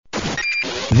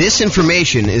This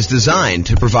information is designed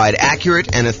to provide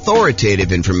accurate and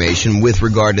authoritative information with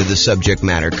regard to the subject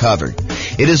matter covered.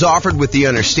 It is offered with the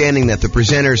understanding that the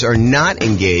presenters are not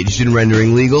engaged in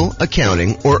rendering legal,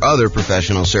 accounting, or other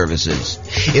professional services.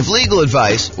 If legal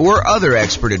advice or other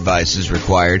expert advice is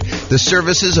required, the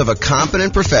services of a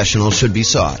competent professional should be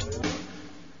sought.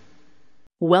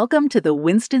 Welcome to the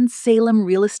Winston-Salem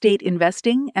Real Estate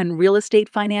Investing and Real Estate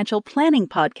Financial Planning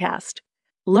Podcast.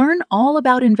 Learn all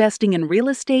about investing in real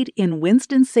estate in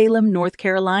Winston-Salem, North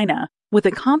Carolina, with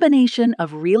a combination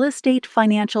of real estate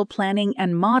financial planning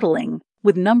and modeling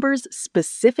with numbers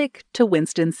specific to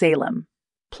Winston-Salem,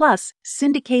 plus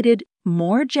syndicated,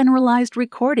 more generalized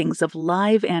recordings of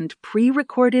live and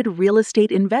pre-recorded real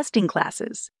estate investing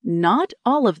classes, not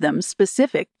all of them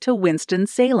specific to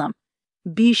Winston-Salem.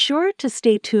 Be sure to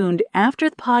stay tuned after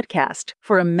the podcast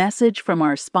for a message from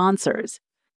our sponsors.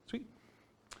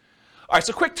 All right,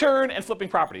 so quick turn and flipping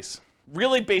properties.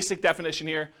 Really basic definition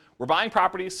here. We're buying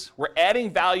properties, we're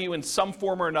adding value in some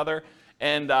form or another,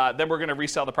 and then we're going to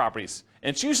resell the properties.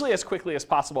 And it's usually as quickly as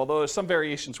possible, although there's some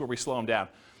variations where we slow them down.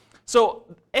 So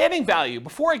adding value,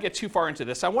 before I get too far into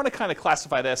this, I want to kind of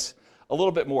classify this a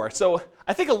little bit more. So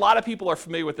I think a lot of people are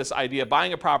familiar with this idea,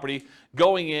 buying a property,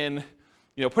 going in,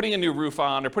 putting a new roof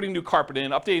on or putting new carpet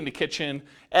in, updating the kitchen,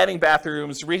 adding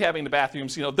bathrooms, rehabbing the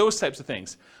bathrooms, those types of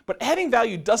things. But adding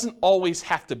value doesn't always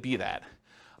have to be that.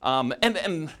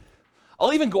 And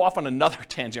I'll even go off on another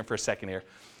tangent for a second here.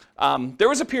 There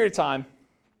was a period of time,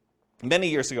 many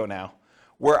years ago now,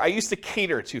 where I used to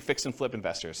cater to fix and flip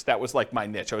investors. That was like my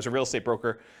niche. I was a real estate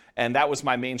broker, and that was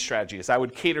my main strategy, is I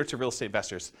would cater to real estate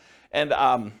investors. And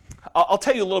I'll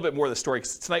tell you a little bit more of the story,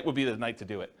 because tonight would be the night to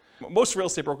do it. Most real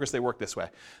estate brokers, they work this way.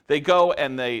 They go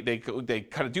and they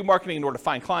kind of do marketing in order to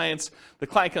find clients. The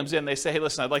client comes in, they say, hey,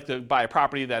 listen, I'd like to buy a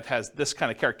property that has this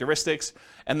kind of characteristics.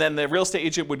 And then the real estate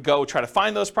agent would go try to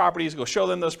find those properties, go show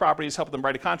them those properties, help them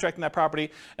write a contract in that property,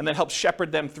 and then help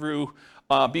shepherd them through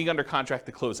being under contract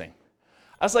to closing.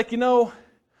 I was like,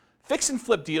 fix and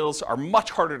flip deals are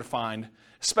much harder to find,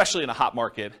 especially in a hot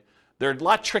market. They're a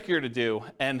lot trickier to do,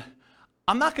 and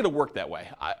I'm not going to work that way.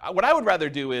 What I would rather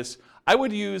do is I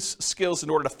would use skills in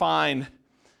order to find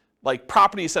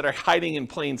properties that are hiding in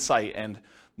plain sight and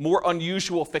more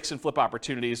unusual fix and flip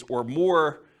opportunities, or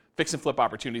more fix and flip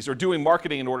opportunities, or doing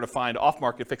marketing in order to find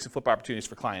off-market fix and flip opportunities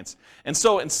for clients. And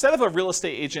so instead of a real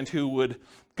estate agent who would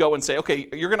go and say, okay,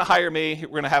 you're going to hire me, we're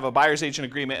going to have a buyer's agent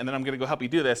agreement, and then I'm going to go help you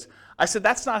do this, I said,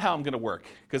 that's not how I'm going to work,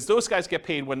 because those guys get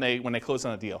paid when they close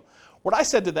on a deal. What I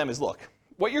said to them is, look,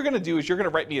 what you're going to do is you're going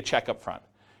to write me a check up front.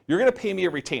 You're going to pay me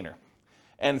a retainer.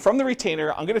 And from the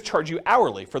retainer, I'm going to charge you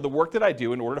hourly for the work that I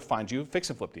do in order to find you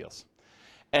fix and flip deals.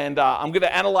 And I'm going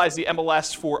to analyze the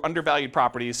MLS for undervalued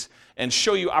properties and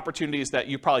show you opportunities that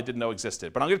you probably didn't know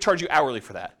existed. But I'm going to charge you hourly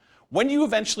for that. When you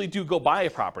eventually do go buy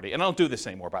a property, and I don't do this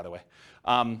anymore, by the way,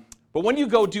 but when you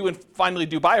go do and finally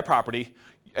do buy a property,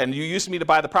 and you use me to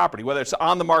buy the property, whether it's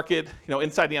on the market,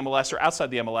 inside the MLS or outside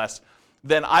the MLS,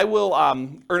 then I will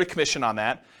earn a commission on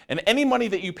that. And any money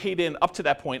that you paid in up to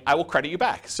that point, I will credit you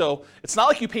back. So it's not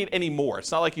like you paid any more.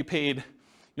 It's not like you paid,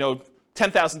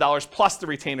 $10,000 plus the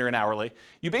retainer and hourly.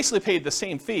 You basically paid the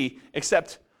same fee,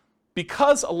 except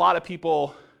because a lot of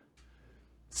people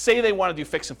say they want to do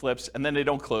fix and flips and then they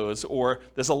don't close, or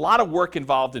there's a lot of work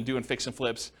involved in doing fix and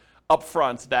flips up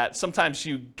front, that sometimes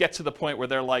you get to the point where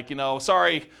they're like,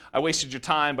 sorry, I wasted your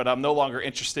time, but I'm no longer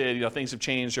interested, things have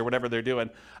changed or whatever they're doing.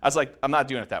 I was like, I'm not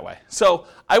doing it that way. So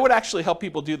I would actually help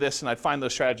people do this, and I'd find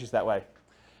those strategies that way.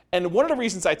 And one of the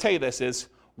reasons I tell you this is,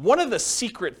 one of the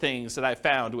secret things that I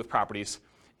found with properties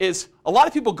is a lot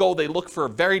of people they look for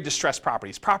very distressed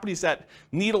properties that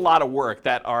need a lot of work,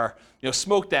 that are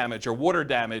smoke damage or water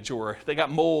damage, or they got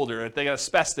mold, or they got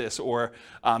asbestos, or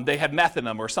they had meth in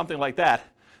them or something like that.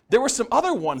 There were some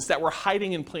other ones that were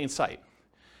hiding in plain sight.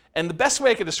 And the best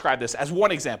way I could describe this, as one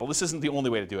example, this isn't the only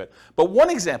way to do it, but one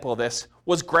example of this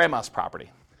was grandma's property.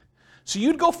 So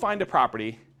you'd go find a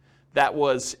property that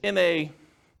was in a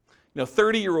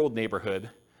 30-year-old neighborhood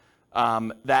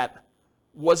that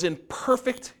was in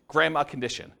perfect grandma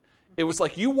condition. It was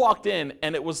like you walked in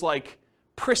and it was like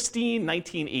pristine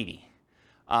 1980.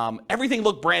 Everything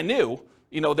looked brand new.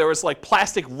 There was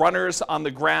plastic runners on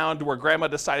the ground where grandma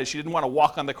decided she didn't want to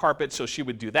walk on the carpet, so she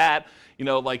would do that.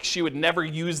 She would never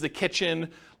use the kitchen.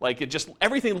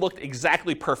 Everything looked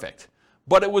exactly perfect.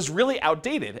 But it was really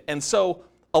outdated. And so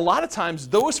a lot of times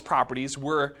those properties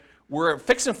were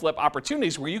fix and flip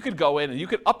opportunities where you could go in and you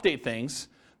could update things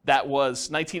that was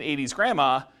 1980s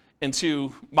grandma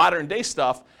into modern day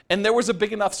stuff, and there was a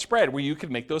big enough spread where you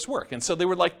could make those work. And so they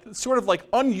were sort of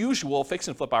unusual fix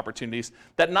and flip opportunities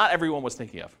that not everyone was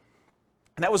thinking of.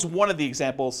 And that was one of the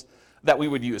examples that we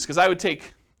would use, because I would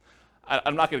take,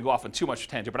 I'm not going to go off on too much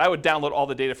tangent, but I would download all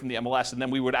the data from the MLS, and then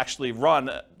we would actually run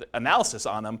analysis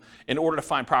on them in order to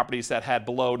find properties that had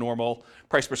below normal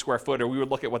price per square foot, or we would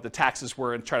look at what the taxes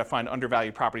were and try to find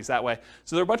undervalued properties that way.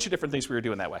 So there are a bunch of different things we were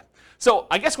doing that way. So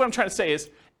I guess what I'm trying to say is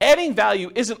adding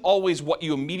value isn't always what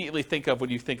you immediately think of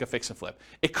when you think of fix and flip.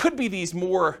 It could be these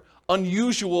more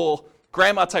unusual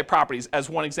grandma type properties as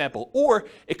one example, or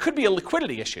it could be a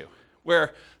liquidity issue,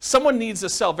 where someone needs to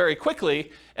sell very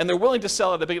quickly and they're willing to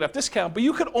sell at a big enough discount, but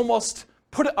you could almost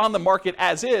put it on the market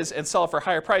as is and sell it for a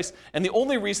higher price. And the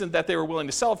only reason that they were willing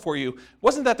to sell it for you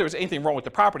wasn't that there was anything wrong with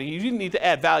the property. You didn't need to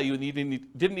add value and you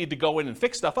didn't need to go in and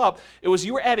fix stuff up. It was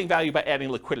you were adding value by adding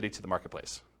liquidity to the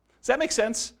marketplace. Does that make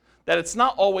sense? That it's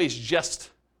not always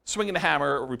just swinging a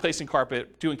hammer, replacing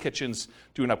carpet, doing kitchens,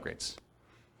 doing upgrades.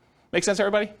 Make sense,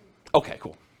 everybody? Okay,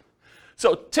 cool.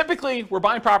 So typically, we're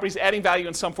buying properties, adding value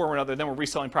in some form or another, then we're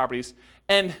reselling properties,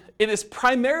 and it is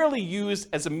primarily used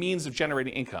as a means of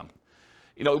generating income.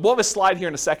 We'll have a slide here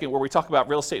in a second where we talk about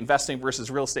real estate investing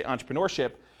versus real estate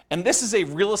entrepreneurship, and this is a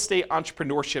real estate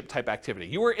entrepreneurship type activity.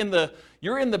 You're in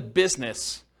the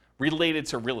business related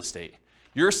to real estate.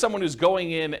 You're someone who's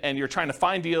going in and you're trying to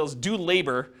find deals, do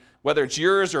labor, whether it's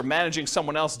yours or managing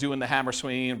someone else doing the hammer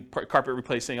swinging, carpet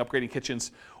replacing, upgrading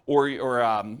kitchens,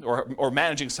 or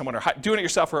managing someone, or doing it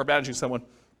yourself, or managing someone.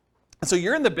 And so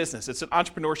you're in the business. It's an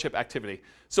entrepreneurship activity.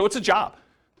 So it's a job.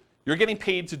 You're getting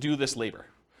paid to do this labor.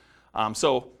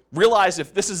 So realize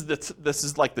if this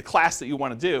is like the class that you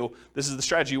want to do, this is the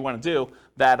strategy you want to do,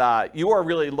 that you are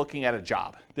really looking at a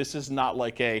job. This is not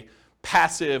like a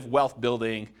passive wealth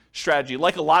building strategy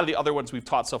like a lot of the other ones we've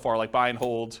taught so far, like buy and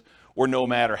hold, or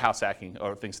nomad, or house hacking,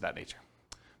 or things of that nature.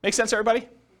 Make sense, everybody?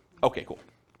 Okay, cool.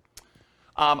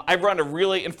 I run a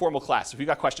really informal class. If you've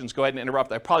got questions, go ahead and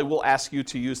interrupt. I probably will ask you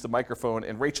to use the microphone,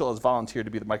 and Rachel has volunteered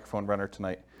to be the microphone runner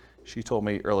tonight. She told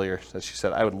me earlier that she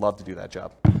said, I would love to do that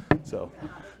job. So,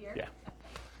 yeah,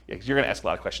 because you're going to ask a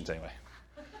lot of questions anyway.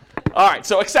 All right,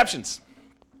 so exceptions.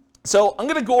 So I'm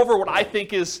going to go over what I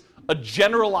think is a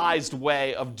generalized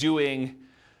way of doing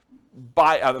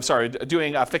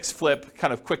fix flip,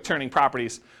 kind of quick turning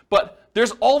properties. But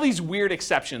there's all these weird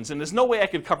exceptions, and there's no way I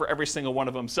could cover every single one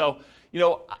of them. So,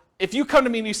 if you come to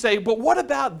me and you say, but what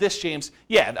about this, James?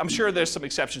 Yeah, I'm sure there's some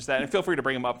exceptions to that, and feel free to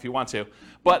bring them up if you want to.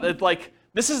 But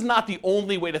this is not the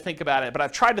only way to think about it, but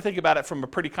I've tried to think about it from a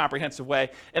pretty comprehensive way,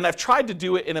 and I've tried to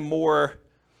do it in a more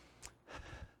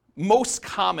most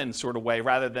common sort of way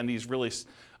rather than these really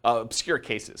obscure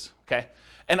cases, okay?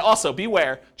 And also,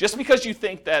 beware, just because you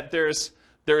think that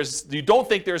you don't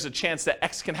think there's a chance that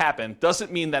X can happen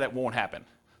doesn't mean that it won't happen.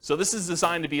 So this is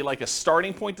designed to be like a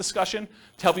starting point discussion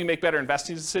to help you make better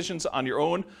investing decisions on your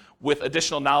own with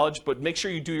additional knowledge, but make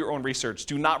sure you do your own research.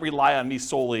 Do not rely on me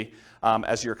solely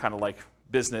as your kind of like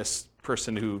business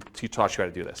person who taught you how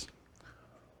to do this.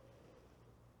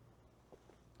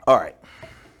 All right.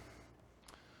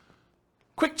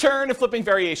 Quick turn and flipping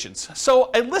variations.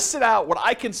 So I listed out what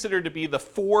I consider to be the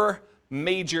 4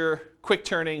 major quick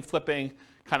turning, flipping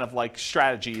kind of like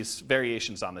strategies,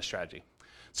 variations on this strategy.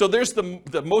 So there's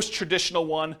the most traditional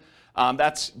one.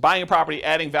 That's buying a property,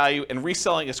 adding value, and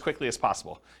reselling as quickly as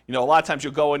possible. A lot of times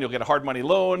you'll go in, you'll get a hard money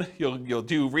loan, you'll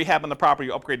do rehab on the property,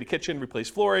 you'll upgrade the kitchen, replace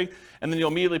flooring, and then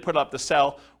you'll immediately put it up to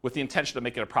sell with the intention of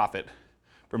making a profit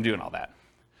from doing all that.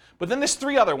 But then there's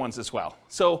 3 other ones as well.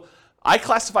 So I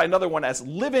classify another one as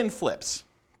live-in flips.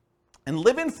 And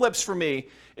live-in flips for me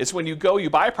is when you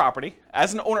buy a property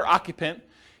as an owner-occupant,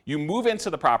 you move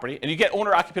into the property, and you get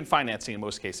owner-occupant financing in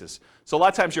most cases. So a lot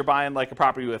of times you're buying like a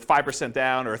property with 5%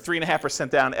 down, or a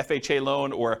 3.5% down FHA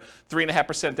loan, or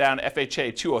 3.5% down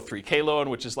FHA 203K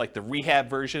loan, which is like the rehab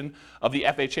version of the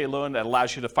FHA loan that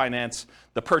allows you to finance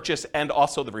the purchase and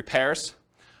also the repairs.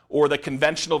 Or the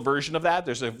conventional version of that,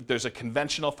 there's a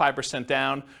conventional 5%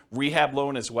 down rehab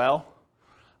loan as well.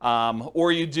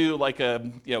 Or you do like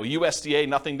a USDA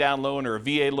nothing down loan or a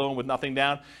VA loan with nothing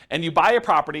down, and you buy a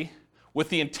property with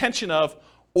the intention of,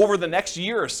 over the next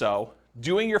year or so,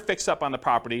 doing your fix-up on the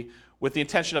property with the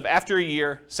intention of, after a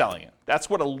year, selling it. That's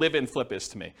what a live-in flip is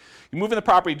to me. You move in the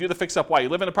property, do the fix-up while you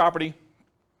live in the property,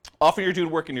 often you're doing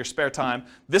work in your spare time.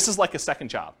 This is like a second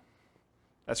job.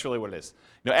 That's really what it is.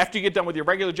 After you get done with your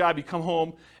regular job, you come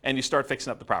home and you start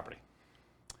fixing up the property.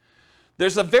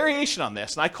 There's a variation on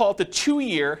this, and I call it the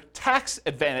 2-year tax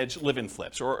advantage live-in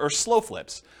flips, or slow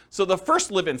flips. So the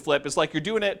first live-in flip is like you're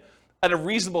doing it at a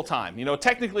reasonable time.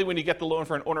 Technically when you get the loan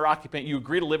for an owner-occupant, you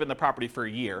agree to live in the property for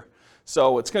a year.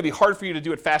 So it's going to be hard for you to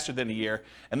do it faster than a year.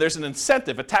 And there's an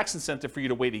incentive, a tax incentive for you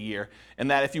to wait a year.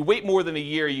 And that if you wait more than a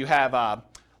year, you have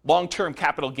long-term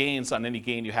capital gains on any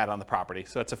gain you had on the property.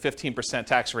 So that's a 15%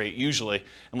 tax rate usually,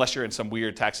 unless you're in some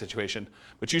weird tax situation,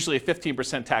 but usually a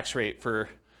 15% tax rate for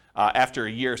after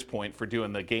a year's point for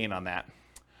doing the gain on that.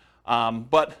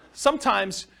 But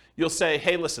sometimes you'll say,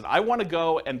 hey, listen, I want to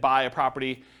go and buy a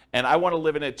property and I want to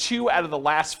live in it 2 out of the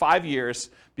last 5 years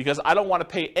because I don't want to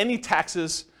pay any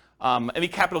taxes, any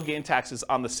capital gain taxes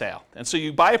on the sale. And so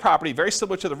you buy a property very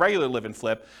similar to the regular live and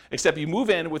flip, except you move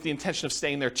in with the intention of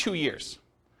staying there 2 years.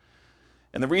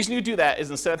 And the reason you do that is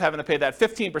instead of having to pay that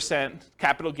 15%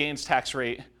 capital gains tax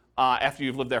rate after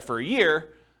you've lived there for a year,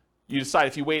 you decide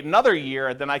if you wait another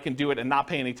year, then I can do it and not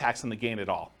pay any tax on the gain at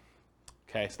all.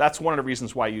 Okay, so that's one of the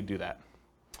reasons why you do that.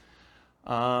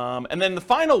 And then the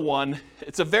final one,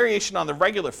 it's a variation on the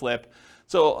regular flip.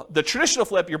 So the traditional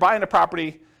flip, you're buying a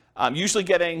property, usually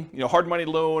getting hard money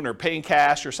loan or paying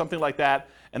cash or something like that,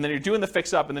 and then you're doing the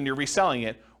fix up and then you're reselling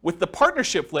it. With the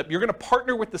partnership flip, you're going to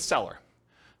partner with the seller.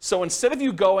 So instead of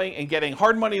you going and getting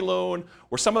hard money loan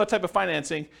or some other type of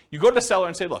financing, you go to the seller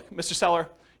and say, look, Mr. Seller,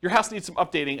 your house needs some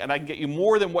updating and I can get you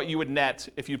more than what you would net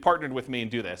if you partnered with me and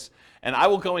do this. And I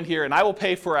will go in here and I will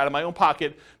pay for out of my own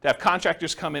pocket to have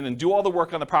contractors come in and do all the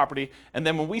work on the property. And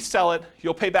then when we sell it,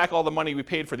 you'll pay back all the money we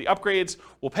paid for the upgrades,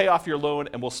 we'll pay off your loan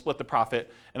and we'll split the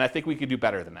profit. And I think we could do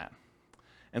better than that.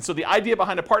 And so the idea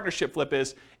behind a partnership flip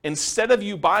is instead of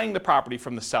you buying the property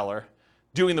from the seller,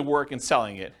 doing the work and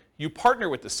selling it, you partner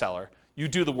with the seller, you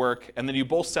do the work, and then you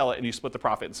both sell it and you split the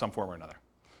profit in some form or another.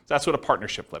 So that's what a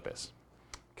partnership flip is.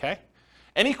 Okay?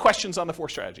 Any questions on the 4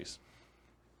 strategies?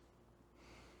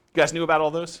 You guys knew about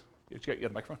all those? You have the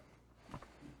microphone?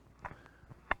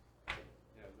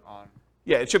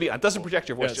 Yeah, it should be on. It doesn't project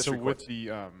your voice, just records. With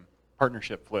the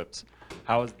partnership flips,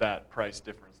 how is that price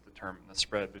difference determined, the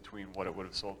spread between what it would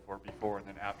have sold for before and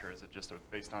then after? Is it just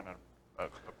based on a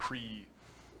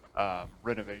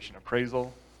pre-renovation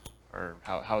appraisal? Or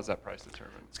how is that price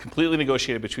determined? It's completely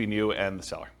negotiated between you and the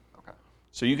seller. Okay.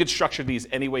 So you can structure these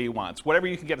any way you want. It's whatever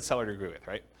you can get a seller to agree with,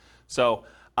 right? So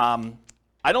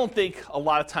I don't think a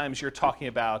lot of times you're talking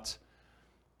about,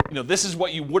 this is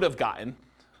what you would have gotten,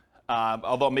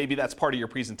 although maybe that's part of your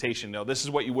presentation. This is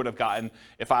what you would have gotten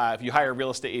if you hire a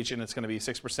real estate agent, it's going to be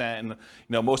 6%, and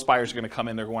most buyers are going to come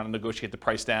in, they're going to want to negotiate the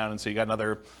price down, and so you got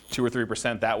another 2 or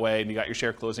 3% that way, and you got your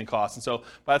share closing costs, and so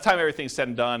by the time everything's said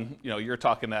and done, you're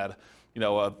talking at a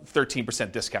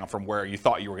 13% discount from where you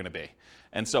thought you were going to be.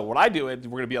 And so what I do is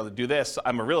we're going to be able to do this.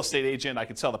 I'm a real estate agent. I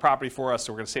can sell the property for us,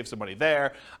 so we're going to save some money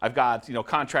there. I've got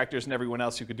contractors and everyone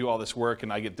else who could do all this work,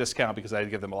 and I get discount because I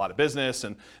give them a lot of business.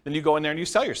 And then you go in there and you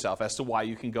sell yourself as to why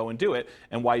you can go and do it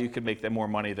and why you can make them more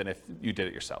money than if you did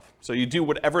it yourself. So you do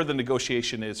whatever the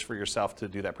negotiation is for yourself to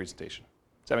do that presentation.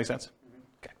 Does that make sense?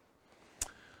 Mm-hmm. Okay.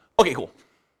 Okay, cool.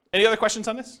 Any other questions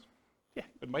on this? Yeah,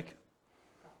 good, Mike.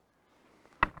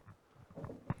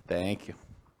 Thank you.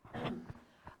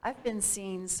 I've been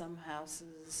seeing some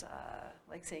houses,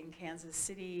 like say in Kansas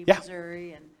City, Yeah.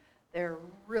 Missouri, and they're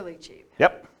really cheap.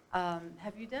 Yep.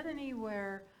 Have you done any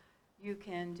where you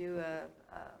can do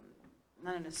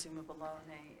not an assumable loan,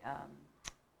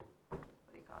 what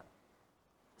do you call it?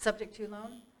 Subject to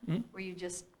loan, Mm-hmm. where you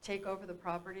just take over the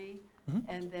property Mm-hmm.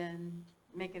 and then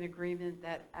make an agreement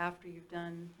that after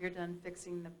you're done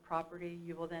fixing the property,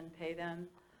 you will then pay them.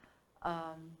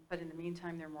 But in the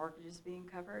meantime, their mortgage is being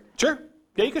covered. Sure.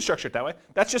 Yeah, you can structure it that way.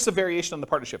 That's just a variation on the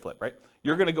partnership flip, right?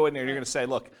 You're going to go in there and you're going to say,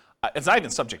 look, it's not even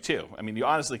subject to. I mean, you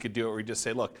honestly could do it where you just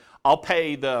say, look, I'll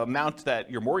pay the amount that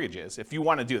your mortgage is. If you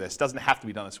want to do this, it doesn't have to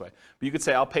be done this way. But you could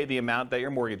say, I'll pay the amount that your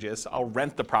mortgage is. I'll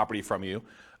rent the property from you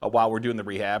while we're doing the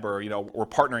rehab, or we're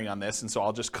partnering on this, and so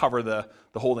I'll just cover the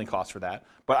holding costs for that.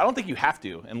 But I don't think you have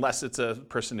to, unless it's a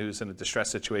person who's in a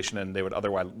distressed situation and they would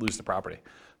otherwise lose the property.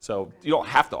 So you don't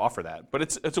have to offer that, but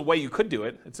it's a way you could do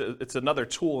it. It's another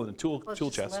tool in the tool Well, it's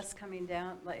chest. just less coming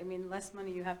down, less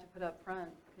money you have to put up front,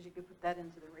 because you could put that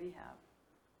into the rehab,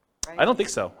 right? I don't think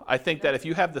so. I think that if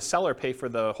you have the seller pay for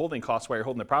the holding costs while you're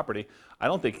holding the property,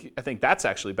 I think that's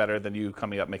actually better than you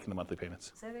coming up making the monthly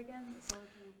payments. Say that again?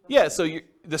 Yeah, so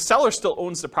the seller still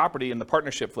owns the property in the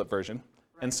partnership flip version,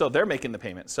 and so they're making the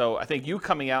payment. So I think you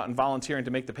coming out and volunteering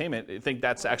to make the payment, I think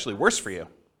that's actually worse for you.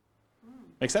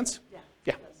 Make sense? Yeah.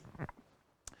 Yeah.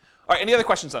 All right, any other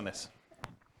questions on this? Do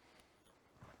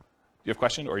you have a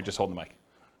question, or are you just holding the mic?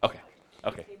 Okay.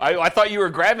 I thought you were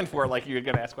grabbing for it like you were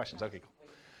going to ask questions. Okay, cool.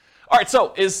 All right,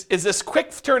 so is this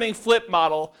quick turning flip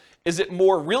model, is it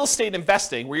more real estate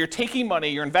investing where you're taking money,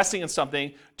 you're investing in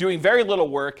something, doing very little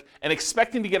work, and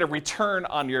expecting to get a return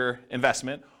on your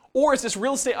investment? Or is this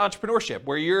real estate entrepreneurship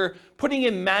where you're putting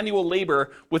in manual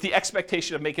labor with the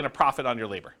expectation of making a profit on your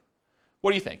labor?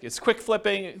 What do you think? Is quick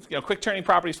flipping, quick turning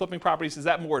properties, flipping properties, is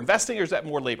that more investing or is that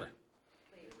more labor?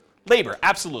 Labor,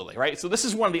 absolutely, right? So this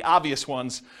is one of the obvious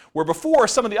ones where before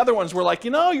some of the other ones were like,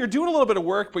 you're doing a little bit of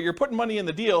work, but you're putting money in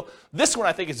the deal. This one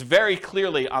I think is very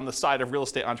clearly on the side of real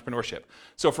estate entrepreneurship.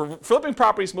 So for flipping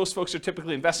properties, most folks are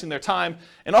typically investing their time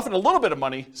and often a little bit of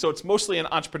money, so it's mostly an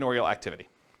entrepreneurial activity.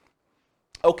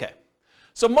 Okay,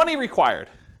 so money required.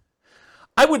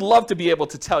 I would love to be able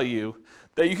to tell you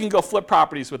that you can go flip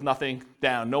properties with nothing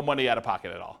down, no money out of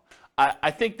pocket at all.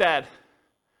 I think that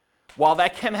while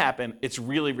that can happen, it's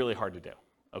really, really hard to do,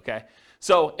 okay?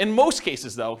 So in most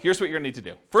cases, though, here's what you're gonna need to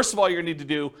do. First of all, you're gonna need to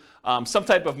do some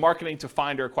type of marketing to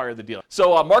find or acquire the deal.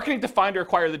 So marketing to find or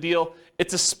acquire the deal,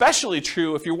 it's especially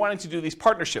true if you're wanting to do these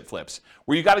partnership flips,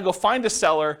 where you gotta go find a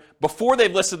seller before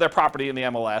they've listed their property in the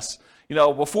MLS,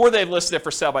 before they've listed it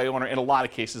for sale by owner in a lot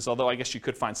of cases, although I guess you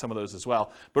could find some of those as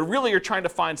well. But really you're trying to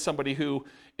find somebody who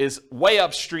is way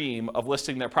upstream of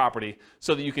listing their property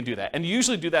so that you can do that. And you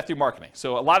usually do that through marketing.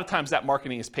 So a lot of times that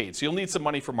marketing is paid. So you'll need some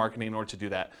money for marketing in order to do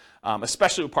that,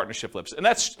 especially with partnership flips. And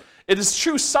it is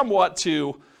true somewhat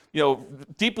to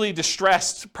deeply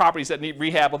distressed properties that need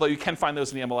rehab, although you can find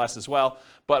those in the MLS as well.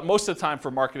 But most of the time for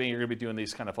marketing, you're gonna be doing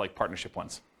these kind of like partnership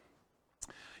ones.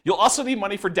 You'll also need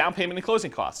money for down payment and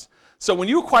closing costs. So when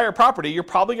you acquire a property, you're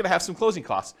probably going to have some closing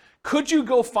costs. Could you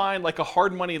go find like a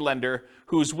hard money lender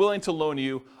who's willing to loan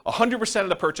you 100% of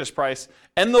the purchase price,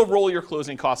 and they'll roll your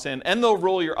closing costs in, and they'll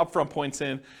roll your upfront points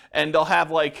in, and they'll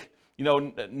have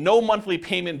no monthly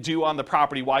payment due on the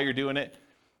property while you're doing it?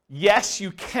 Yes, you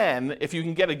can if you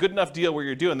can get a good enough deal where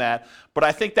you're doing that, but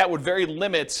I think that would very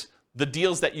limit the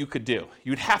deals that you could do.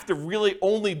 You'd have to really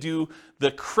only do the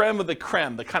creme of the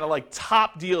creme, the kind of like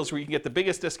top deals where you can get the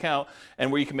biggest discount and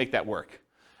where you can make that work.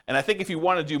 And I think if you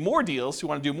want to do more deals, you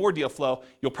want to do more deal flow,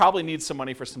 you'll probably need some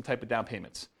money for some type of down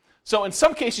payments. So in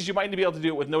some cases, you might be able to do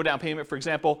it with no down payment. For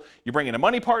example, you bring in a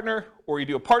money partner, or you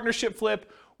do a partnership flip,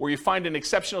 or you find an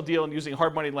exceptional deal and using a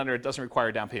hard money lender, it doesn't require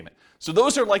a down payment. So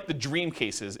those are like the dream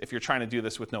cases if you're trying to do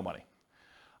this with no money.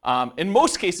 In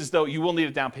most cases, though, you will need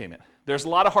a down payment. There's a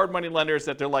lot of hard money lenders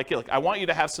that they're like, hey, look, I want you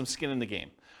to have some skin in the game.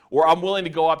 Or I'm willing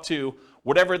to go up to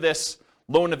whatever this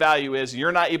loan to value is.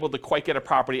 You're not able to quite get a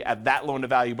property at that loan to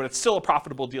value, but it's still a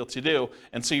profitable deal to do.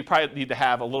 And so you probably need to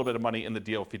have a little bit of money in the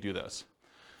deal if you do those.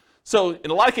 So in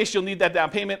a lot of cases, you'll need that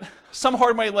down payment. Some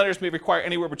hard money lenders may require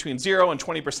anywhere between 0 and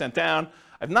 20% down.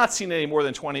 I've not seen any more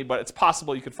than 20, but it's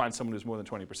possible you could find someone who's more than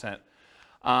 20%.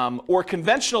 Or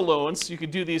conventional loans, you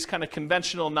could do these kind of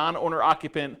conventional non-owner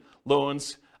occupant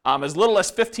loans as little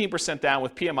as 15% down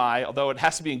with PMI, although it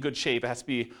has to be in good shape. It has to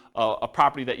be a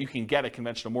property that you can get a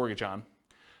conventional mortgage on.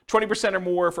 20% or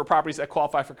more for properties that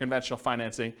qualify for conventional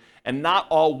financing, and not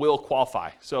all will qualify.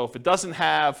 So if it doesn't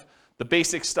have the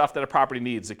basic stuff that a property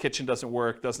needs, the kitchen doesn't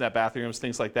work, doesn't have bathrooms,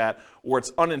 things like that, or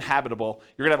it's uninhabitable,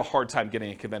 you're gonna have a hard time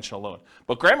getting a conventional loan.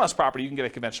 But grandma's property you can get a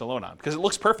conventional loan on because it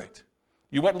looks perfect.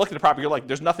 You went and looked at the property, you're like,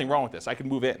 there's nothing wrong with this, I can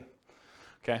move in,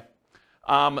 okay?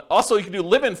 Also, you can do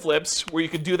live-in flips where you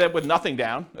could do that with nothing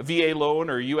down, a VA loan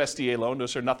or a USDA loan,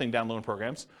 those are nothing down loan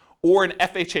programs, or an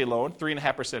FHA loan,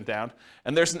 3.5% down.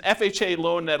 And there's an FHA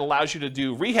loan that allows you to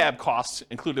do rehab costs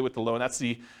included with the loan. That's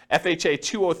the FHA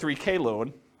 203K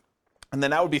loan. And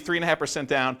then that would be 3.5%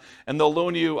 down, and they'll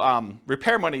loan you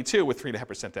repair money too with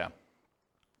 3.5% down.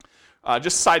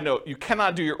 Just a side note, you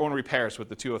cannot do your own repairs with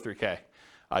the 203K.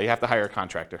 You have to hire a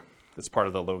contractor. That's part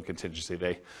of the loan contingency.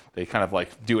 They kind of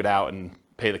like do it out and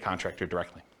pay the contractor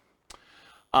directly.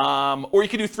 Or you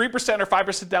can do 3% or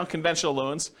 5% down conventional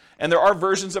loans, and there are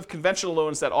versions of conventional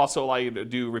loans that also allow you to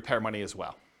do repair money as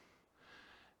well.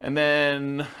 And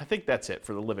then I think that's it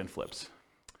for the live-in flips.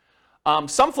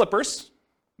 Some flippers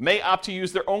may opt to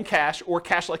use their own cash or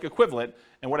cash-like equivalent.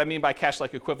 And what I mean by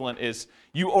cash-like equivalent is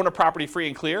you own a property free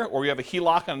and clear, or you have a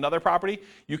HELOC on another property,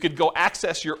 you could go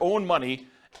access your own money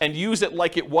and use it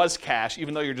like it was cash,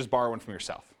 even though you're just borrowing from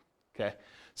yourself, okay?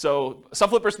 So some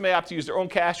flippers may opt to use their own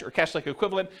cash or cash-like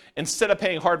equivalent instead of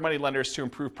paying hard money lenders to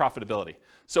improve profitability.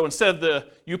 So instead of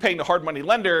you paying the hard money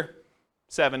lender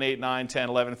 7, 8, 9, 10,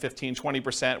 11, 15,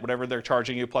 20%, whatever they're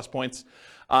charging you plus points,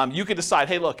 you could decide,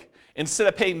 hey, look, instead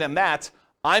of paying them that,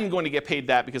 I'm going to get paid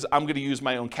that because I'm going to use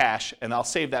my own cash and I'll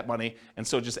save that money, and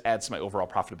so it just adds to my overall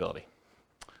profitability,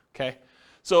 okay?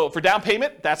 So for down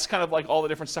payment, that's kind of like all the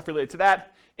different stuff related to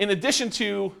that. In addition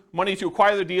to money to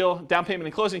acquire the deal, down payment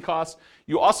and closing costs,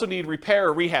 you also need repair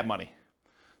or rehab money.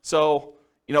 So,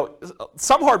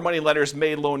 some hard money lenders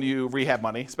may loan you rehab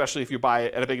money, especially if you buy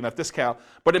it at a big enough discount.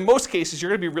 But in most cases, you're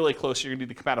going to be really close. You're going to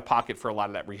need to come out of pocket for a lot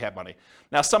of that rehab money.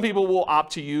 Now, some people will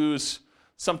opt to use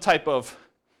some type of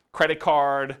credit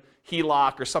card,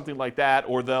 HELOC, or something like that,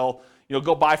 or they'll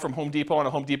go buy from Home Depot on a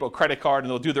Home Depot credit card,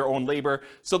 and they'll do their own labor.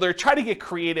 So they're trying to get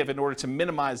creative in order to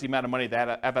minimize the amount of money they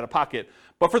have out of pocket.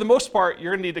 But for the most part,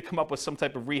 you're going to need to come up with some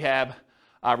type of rehab,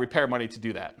 repair money to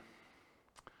do that.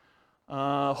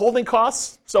 Holding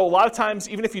costs. So a lot of times,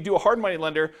 even if you do a hard money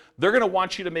lender, they're going to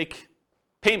want you to make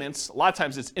payments. A lot of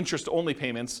times it's interest-only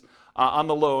payments on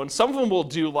the loan. Some of them will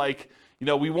do like,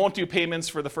 we won't do payments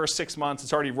for the first 6 months.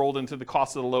 It's already rolled into the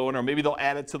cost of the loan, or maybe they'll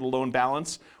add it to the loan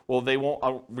balance. Well, they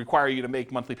won't require you to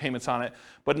make monthly payments on it.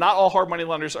 But not all hard money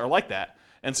lenders are like that.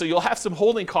 And so you'll have some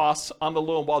holding costs on the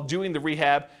loan while doing the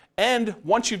rehab. And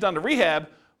once you've done the rehab,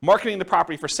 marketing the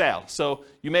property for sale. So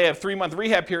you may have 3-month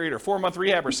rehab period or 4-month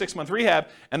rehab or 6-month rehab,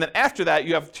 and then after that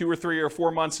you have 2 or 3 or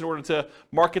 4 months in order to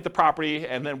market the property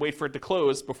and then wait for it to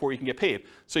close before you can get paid.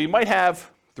 So you might have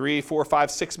 3, 4,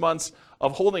 5, 6 months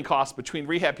of holding costs between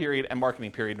rehab period and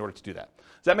marketing period in order to do that.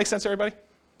 Does that make sense, everybody?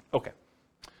 Okay.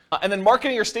 And then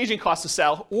marketing or staging costs to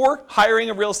sell, or hiring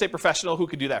a real estate professional who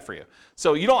could do that for you.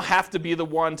 So you don't have to be the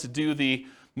one to do the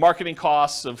marketing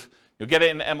costs of get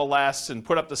it in MLS and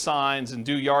put up the signs and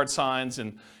do yard signs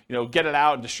and get it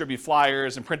out and distribute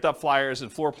flyers and print up flyers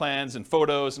and floor plans and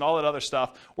photos and all that other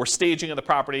stuff, or staging of the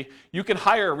property. You can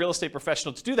hire a real estate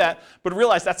professional to do that, but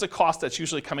realize that's a cost that's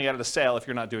usually coming out of the sale if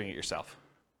you're not doing it yourself.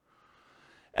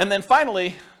 And then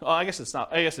finally, I guess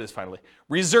it is finally,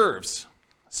 reserves.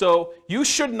 So you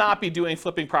should not be doing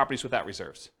flipping properties without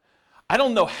reserves. I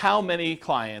don't know how many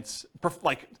clients,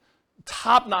 like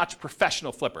top-notch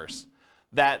professional flippers,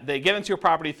 that they get into a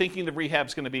property thinking the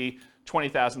rehab's going to be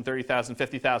 $20,000, $30,000,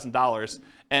 $50,000,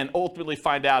 and ultimately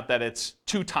find out that it's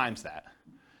 2 times that.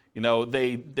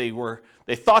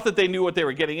 They thought that they knew what they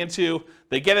were getting into.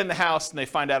 They get in the house and they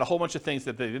find out a whole bunch of things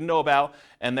that they didn't know about,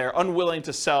 and they're unwilling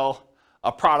to sell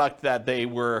a product that they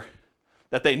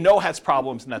know has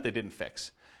problems and that they didn't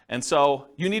fix. And so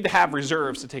you need to have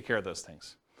reserves to take care of those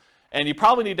things. And you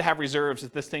probably need to have reserves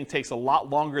if this thing takes a lot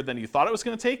longer than you thought it was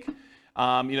going to take.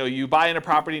 You buy in a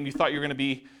property and you thought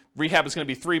rehab was going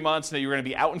to be 3 months, and then you're going to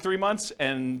be out in 3 months,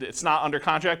 and it's not under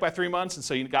contract by 3 months, and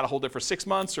so you got to hold it for 6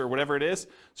 months or whatever it is.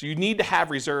 So you need to have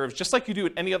reserves, just like you do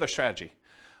with any other strategy.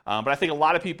 But I think a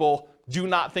lot of people do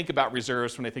not think about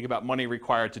reserves when they think about money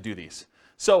required to do these.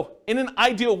 So in an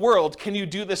ideal world, can you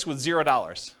do this with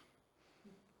 $0?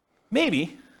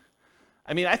 Maybe.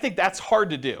 I think that's hard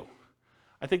to do.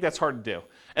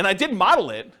 And I did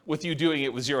model it with you doing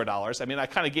it with $0. I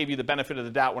kind of gave you the benefit of the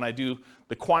doubt when I do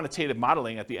the quantitative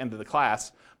modeling at the end of the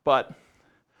class, but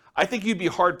I think you'd be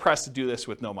hard-pressed to do this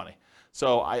with no money.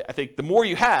 So I think the more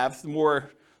you have, the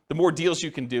more deals you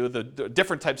can do, the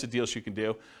different types of deals you can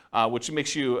do, which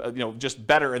makes you just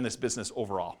better in this business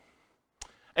overall.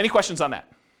 Any questions on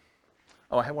that?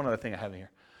 Oh, I have one other thing I have in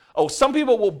here. Oh, some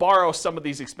people will borrow some of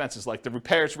these expenses, like the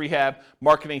repairs, rehab,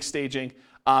 marketing, staging.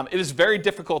 It is very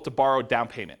difficult to borrow down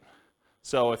payment.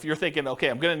 So if you're thinking, okay,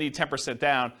 I'm going to need 10%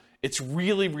 down, it's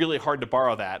really, really hard to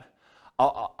borrow that.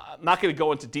 I'm not going to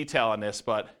go into detail on this,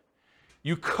 but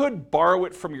you could borrow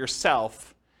it from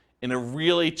yourself in a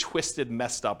really twisted,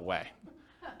 messed up way.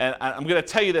 And I'm going to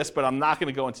tell you this, but I'm not going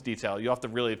to go into detail. You'll have to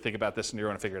really think about this and you're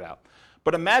going to figure it out.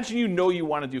 But imagine you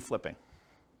want to do flipping.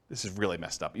 This is really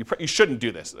messed up. You shouldn't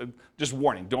do this. Just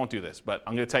warning, don't do this, but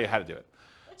I'm going to tell you how to do it.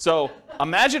 So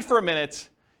imagine for a minute,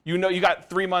 you got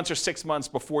 3 months or 6 months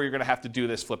before you're going to have to do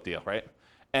this flip deal, right?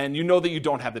 And you know that you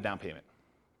don't have the down payment.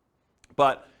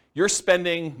 But you're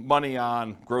spending money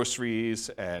on groceries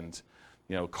and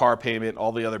car payment,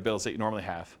 all the other bills that you normally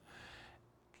have.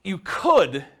 You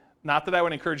could, not that I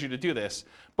would encourage you to do this,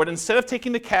 but instead of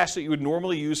taking the cash that you would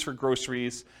normally use for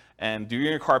groceries and doing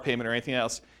your car payment or anything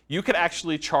else, you could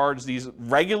actually charge these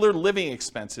regular living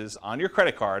expenses on your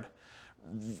credit card,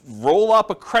 roll up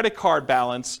a credit card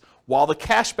balance while the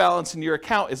cash balance in your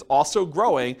account is also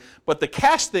growing, but the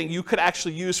cash thing you could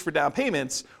actually use for down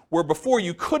payments, where before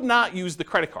you could not use the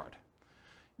credit card.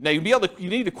 Now you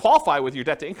need to qualify with your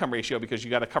debt to income ratio because you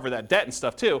got to cover that debt and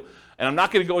stuff too. And I'm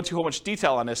not going to go into too much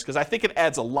detail on this because I think it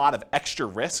adds a lot of extra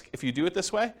risk if you do it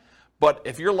this way. But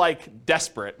if you're like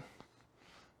desperate,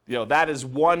 that is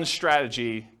one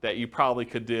strategy that you probably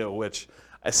could do, which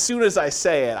as soon as I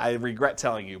say it, I regret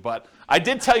telling you. But I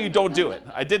did tell you don't do it.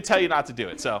 I did tell you not to do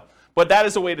it. But that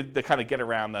is a way to kind of get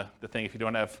around the thing if you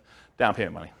don't have down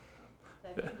payment money.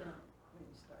 Have you done it when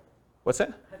you started? What's that?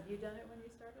 Have you done it when you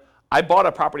started? I bought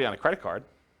a property on a credit card.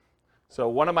 So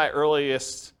one of my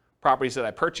earliest properties that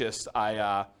I purchased,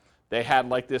 they had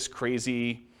like this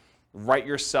crazy write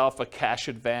yourself a cash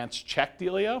advance check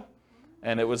dealio.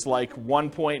 And it was like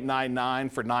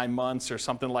 1.99 for 9 months or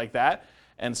something like that.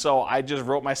 And so I just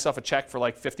wrote myself a check for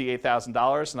like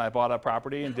 $58,000 and I bought a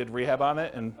property and did rehab on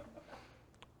it. And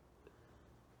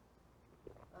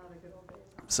The good old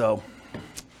So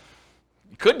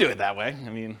you could do it that way. I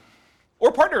mean,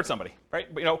 or partner with somebody,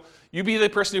 right? But, you be the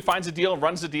person who finds a deal and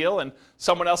runs the deal, and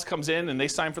someone else comes in and they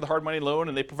sign for the hard money loan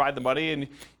and they provide the money, and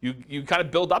you kind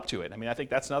of build up to it. I mean, I think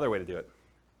that's another way to do it,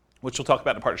 which we'll talk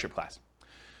about in a partnership class.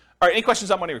 All right, any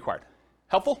questions on money required?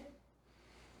 Helpful?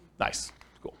 Nice,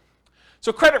 cool.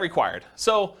 So credit required.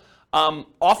 So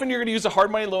often you're going to use a hard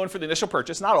money loan for the initial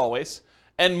purchase, not always.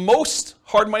 And most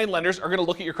hard money lenders are going to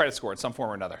look at your credit score in some form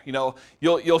or another.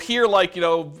 You'll hear like,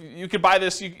 you could buy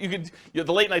this. The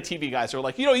late night TV guys are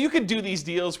like, you could do these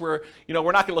deals where,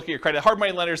 we're not going to look at your credit. Hard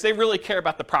money lenders, they really care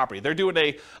about the property. They're doing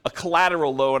a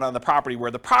collateral loan on the property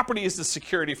where the property is the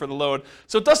security for the loan.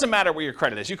 So it doesn't matter what your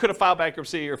credit is. You could have filed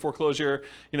bankruptcy or foreclosure,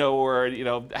 or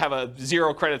have a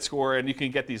 0 credit score and you can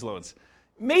get these loans.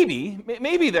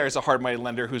 Maybe there's a hard money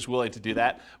lender who's willing to do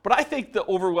that, but I think the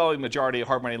overwhelming majority of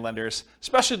hard money lenders,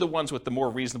 especially the ones with the more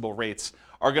reasonable rates,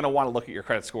 are going to want to look at your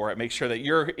credit score and make sure that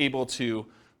you're able to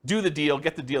do the deal,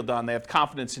 get the deal done. They have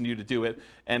confidence in you to do it,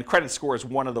 and credit score is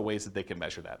one of the ways that they can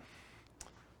measure that.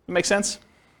 Make sense?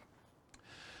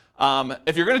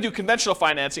 If you're going to do conventional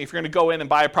financing, if you're going to go in and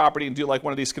buy a property and do like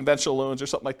one of these conventional loans or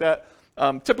something like that,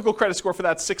 typical credit score for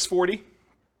that's 640.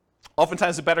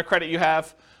 Oftentimes, the better credit you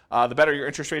have, the better your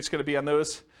interest rate's going to be on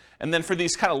those. And then for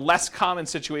these kind of less common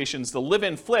situations, the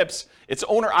live-in flips, it's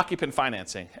owner-occupant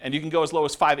financing. And you can go as low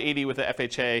as 580 with the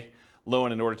FHA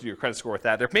loan in order to do your credit score with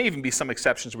that. There may even be some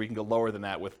exceptions where you can go lower than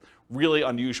that with really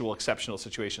unusual, exceptional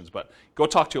situations. But go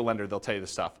talk to a lender. They'll tell you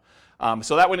this stuff.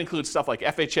 So that would include stuff like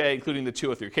FHA, including the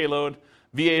 203K loan,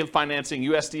 VA financing,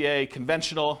 USDA,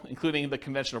 conventional, including the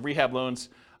conventional rehab loans,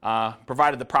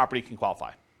 provided the property can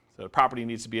qualify. So the property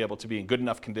needs to be able to be in good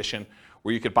enough condition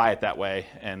where you could buy it that way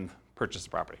and purchase the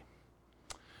property.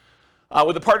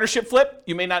 With a partnership flip,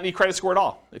 you may not need credit score at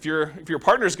all. If your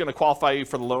partner is going to qualify you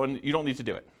for the loan, you don't need to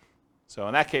do it. So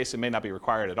in that case, it may not be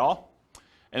required at all.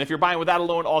 And if you're buying without a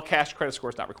loan, all cash, credit score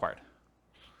is not required.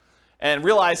 And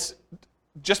realize,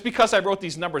 just because I wrote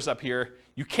these numbers up here,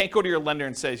 you can't go to your lender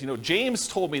and say, James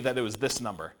told me that it was this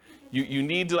number. You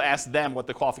need to ask them what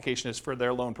the qualification is for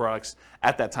their loan products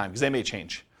at that time, because they may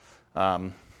change.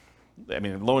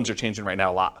 Loans are changing right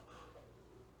now a lot.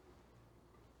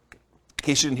 In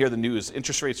case you didn't hear the news,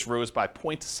 interest rates rose by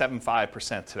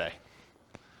 0.75% today.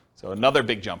 So another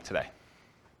big jump today.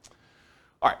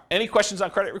 All right, any questions on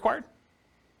credit required?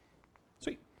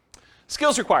 Sweet.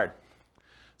 Skills required.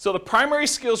 So the primary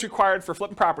skills required for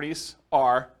flipping properties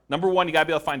are, number one, you got to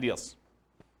be able to find deals.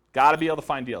 Got to be able to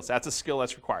find deals. That's a skill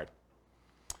that's required.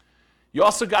 You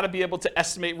also got to be able to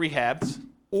estimate rehabs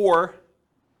or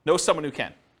know someone who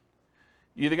can.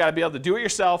 You either got to be able to do it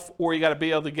yourself or you got to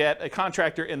be able to get a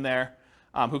contractor in there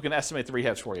who can estimate the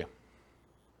rehabs for you.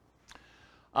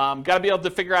 Got to be able to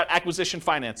figure out acquisition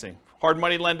financing, hard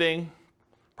money lending,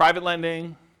 private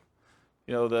lending,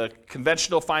 the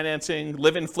conventional financing,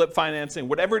 live-in flip financing,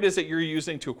 whatever it is that you're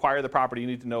using to acquire the property, you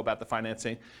need to know about the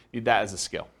financing. You need that as a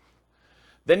skill.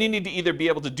 Then you need to either be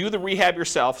able to do the rehab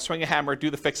yourself, swing a hammer, do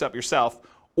the fix-up yourself,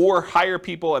 or hire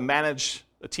people and manage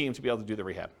a team to be able to do the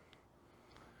rehab.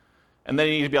 And then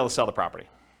you need to be able to sell the property.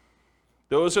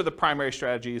 Those are the primary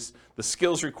strategies, the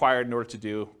skills required in order to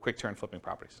do quick turn flipping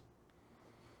properties.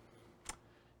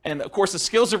 And of course, the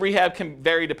skills of rehab can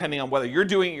vary depending on whether you're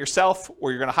doing it yourself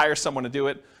or you're going to hire someone to do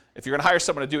it. If you're going to hire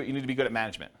someone to do it, you need to be good at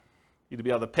management. You need to be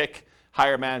able to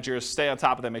hire managers, stay on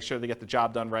top of them, make sure they get the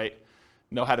job done right,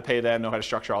 know how to pay them, know how to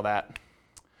structure all that.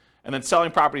 And then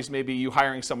selling properties may be you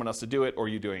hiring someone else to do it or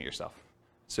you doing it yourself.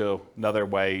 So another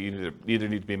way, you either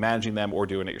need to be managing them or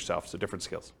doing it yourself, so different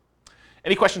skills.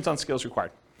 Any questions on skills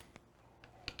required?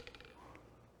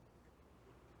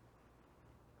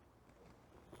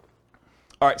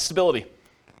 All right, stability.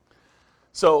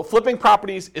 So flipping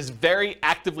properties is very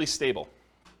actively stable.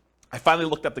 I finally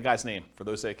looked up the guy's name, for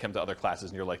those that come to other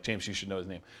classes and you're like, James, you should know his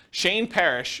name. Shane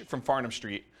Parrish from Farnham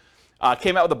Street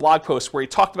came out with a blog post where he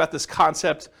talked about this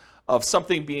concept of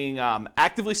something being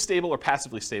actively stable or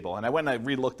passively stable. And I went and I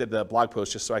re-looked at the blog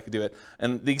post just so I could do it.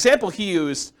 And the example he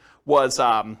used was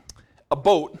a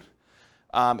boat.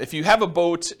 If you have a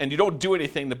boat and you don't do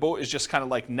anything, the boat is just kind of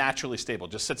like naturally stable.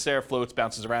 Just sits there, floats,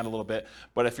 bounces around a little bit.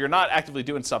 But if you're not actively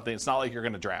doing something, it's not like you're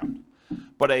going to drown.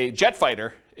 But a jet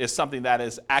fighter is something that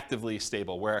is actively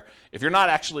stable, where if you're not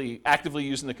actually actively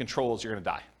using the controls, you're going to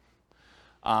die.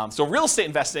 So real estate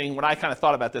investing, when I kind of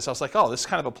thought about this, I was like, oh, this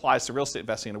kind of applies to real estate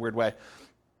investing in a weird way.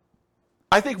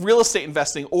 I think real estate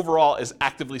investing overall is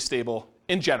actively stable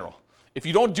in general. If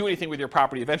you don't do anything with your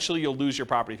property, eventually you'll lose your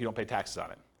property if you don't pay taxes on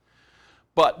it.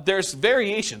 But there's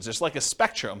variations. There's like a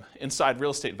spectrum inside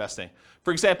real estate investing.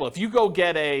 For example, if you go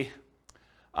get a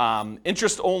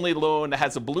interest-only loan that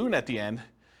has a balloon at the end,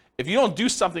 if you don't do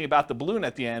something about the balloon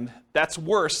at the end, that's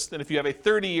worse than if you have a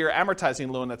 30-year amortizing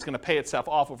loan that's going to pay itself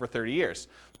off over 30 years.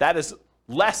 That is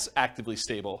less actively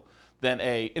stable than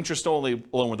a interest-only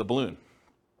loan with a balloon.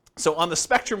 So on the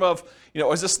spectrum of,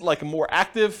 is this like a more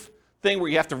active thing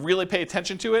where you have to really pay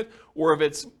attention to it, or if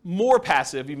it's more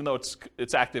passive, even though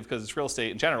it's active because it's real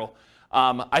estate in general,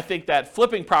 I think that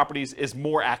flipping properties is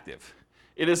more active.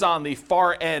 It is on the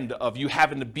far end of you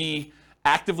having to be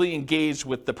actively engaged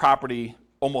with the property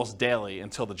almost daily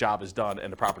until the job is done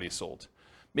and the property is sold.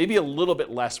 Maybe a little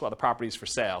bit less while the property is for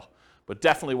sale, but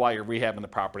definitely while you're rehabbing the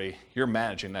property, you're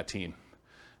managing that team.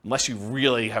 Unless you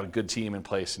really have a good team in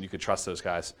place and you could trust those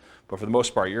guys. But for the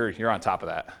most part, you're on top of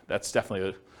that. That's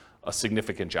definitely a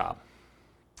significant job.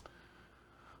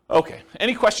 Okay,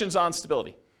 any questions on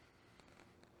stability?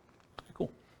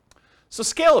 Cool. So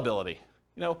scalability.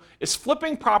 Is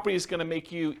flipping properties going to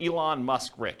make you Elon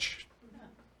Musk rich?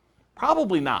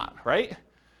 Probably not, right?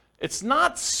 It's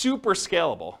not super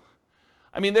scalable.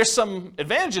 I mean, there's some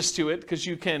advantages to it because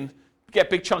you can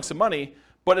get big chunks of money,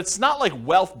 but it's not like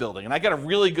wealth building. And I got a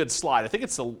really good slide. I think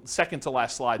it's the second to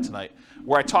last slide tonight,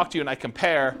 where I talk to you and I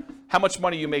compare how much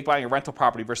money you make buying a rental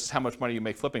property versus how much money you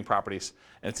make flipping properties.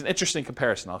 And it's an interesting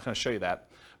comparison. I'll kind of show you that.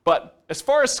 But as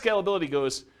far as scalability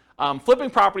goes,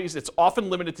 flipping properties, it's often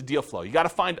limited to deal flow. You got to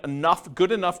find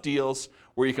good enough deals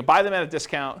where you can buy them at a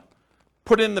discount,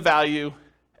 put in the value,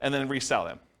 and then resell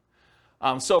them.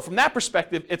 So from that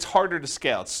perspective, it's harder to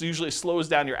scale. It usually slows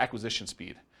down your acquisition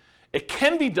speed. It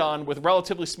can be done with a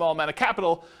relatively small amount of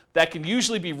capital that can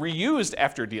usually be reused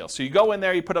after a deal. So you go in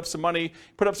there, you put up some money,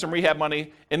 put up some rehab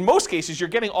money. In most cases, you're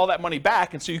getting all that money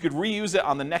back, and so you could reuse it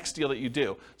on the next deal that you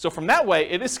do. So from that way,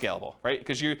 it is scalable, right?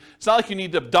 Because it's not like you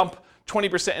need to dump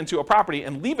 20% into a property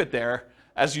and leave it there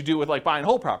as you do with like buy and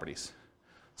hold properties.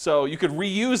 So you could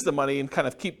reuse the money and kind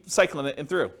of keep cycling it in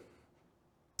through.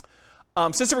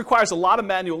 Since it requires a lot of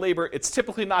manual labor, it's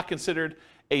typically not considered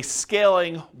a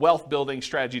scaling wealth building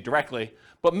strategy directly,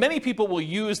 but many people will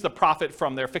use the profit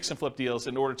from their fix and flip deals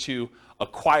in order to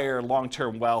acquire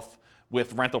long-term wealth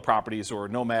with rental properties or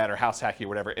nomad or house hacking or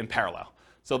whatever in parallel.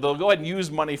 So they'll go ahead and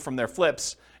use money from their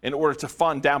flips in order to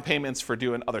fund down payments for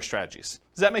doing other strategies.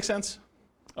 Does that make sense?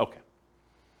 Okay.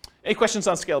 Any questions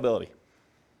on scalability?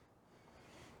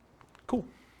 Cool.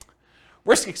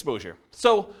 Risk exposure.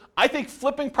 So I think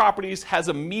flipping properties has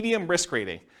a medium risk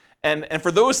rating. And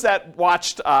for those that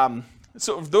watched,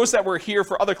 so those that were here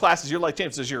for other classes, you're like,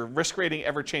 James, does your risk rating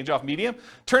ever change off medium?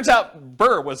 Turns out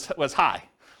Burr was high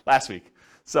last week.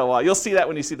 So you'll see that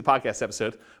when you see the podcast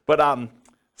episode. But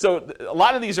so a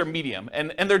lot of these are medium.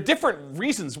 And there are different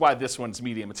reasons why this one's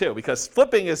medium too, because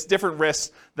flipping is different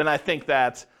risks than I think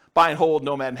that buy and hold,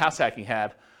 nomad, and house hacking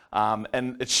had.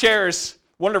 And it shares.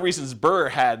 One of the reasons Burr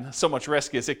had so much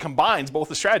risk is it combines both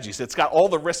the strategies. It's got all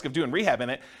the risk of doing rehab in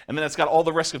it, and then it's got all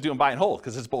the risk of doing buy and hold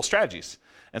because it's both strategies.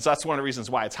 And so that's one of the reasons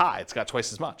why it's high. It's got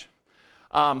twice as much.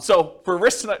 So for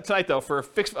risk tonight though, for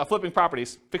flipping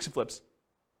properties, fix and flips,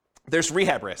 there's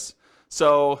rehab risks.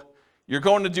 So you're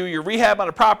going to do your rehab on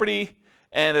a property,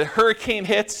 and a hurricane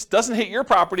hits, doesn't hit your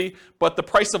property, but the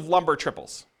price of lumber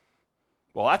triples.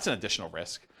 Well, that's an additional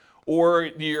risk. Or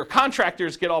your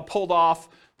contractors get all pulled off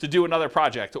to do another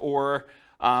project, or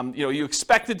you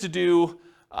expected to do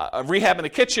a rehab in the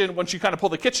kitchen. Once you kind of pull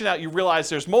the kitchen out, you realize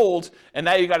there's mold, and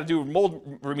now you got to do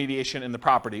mold remediation in the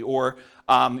property. Or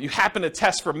you happen to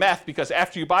test for meth because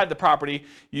after you buy the property,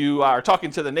 you are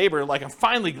talking to the neighbor like, I'm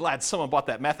finally glad someone bought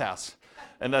that meth house,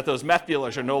 and that those meth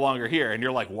dealers are no longer here. And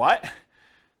you're like, what?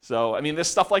 So, I mean, there's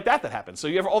stuff like that happens. So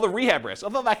you have all the rehab risks,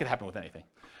 although that could happen with anything.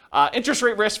 Interest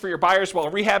rate risk for your buyers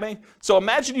while rehabbing. So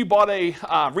imagine you bought a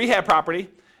rehab property,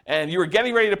 and you were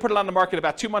getting ready to put it on the market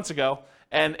about 2 months ago,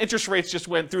 and interest rates just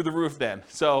went through the roof then.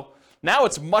 So now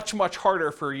it's much, much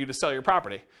harder for you to sell your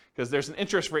property because there's an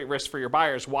interest rate risk for your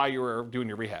buyers while you were doing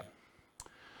your rehab.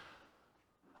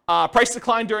 Price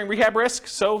decline during rehab risk.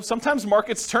 So sometimes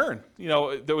markets turn.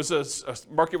 There was a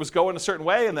market was going a certain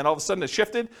way, and then all of a sudden it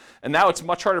shifted, and now it's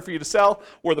much harder for you to sell,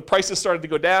 or the prices started to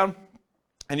go down.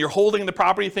 And you're holding the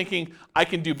property thinking, I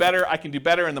can do better,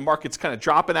 and the market's kind of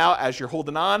dropping out as you're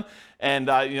holding on. And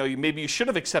maybe you should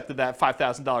have accepted that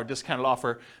 $5,000 discounted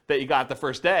offer that you got the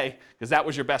first day, because that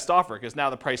was your best offer, because now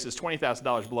the price is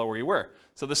 $20,000 below where you were.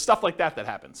 So there's stuff like that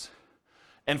happens.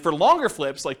 And for longer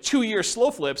flips, like 2-year slow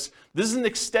flips, this is an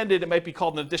extended, it might be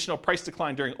called an additional price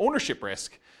decline during ownership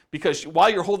risk, because while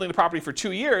you're holding the property for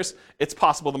 2 years, it's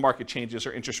possible the market changes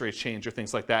or interest rates change or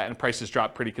things like that, and prices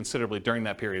drop pretty considerably during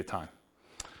that period of time.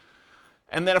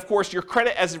 And then, of course, your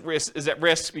credit is at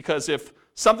risk because if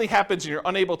something happens and you're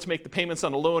unable to make the payments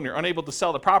on the loan, you're unable to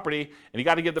sell the property, and you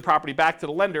got to give the property back to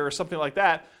the lender or something like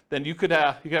that, then you could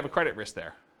have a credit risk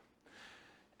there.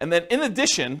 And then in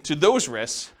addition to those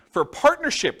risks, for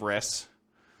partnership risks,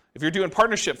 if you're doing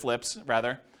partnership flips,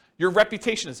 rather, your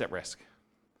reputation is at risk,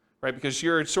 right? Because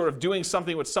you're sort of doing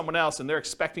something with someone else and they're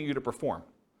expecting you to perform.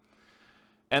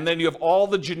 And then you have all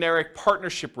the generic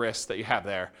partnership risks that you have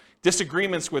there.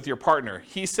 Disagreements with your partner.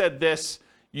 He said this,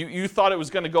 you thought it was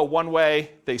going to go one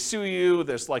way, they sue you,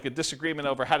 there's like a disagreement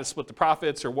over how to split the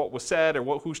profits or what was said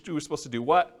or who was supposed to do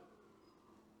what.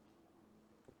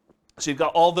 So you've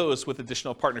got all those with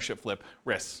additional partnership flip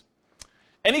risks.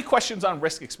 Any questions on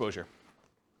risk exposure?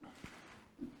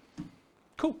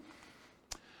 Cool.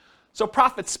 So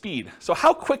profit speed. So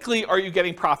how quickly are you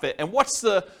getting profit, and what's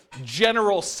the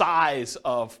general size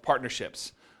of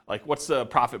partnerships? Like what's the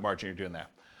profit margin you're doing there?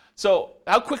 So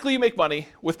how quickly you make money.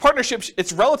 With partnerships,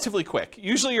 it's relatively quick.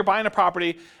 Usually you're buying a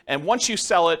property, and once you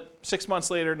sell it 6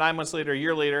 months later, 9 months later, a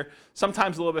year later,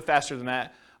 sometimes a little bit faster than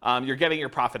that, you're getting your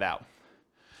profit out.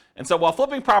 And so while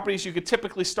flipping properties, you could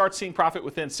typically start seeing profit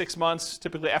within 6 months,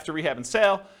 typically after rehab and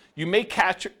sale. You may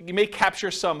capture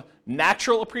some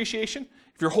natural appreciation.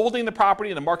 If you're holding the property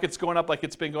and the market's going up like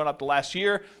it's been going up the last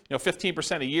year,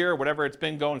 15% a year, whatever it's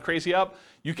been going crazy up,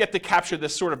 you get to capture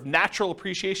this sort of natural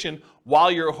appreciation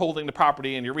while you're holding the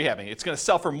property and you're rehabbing. It's going to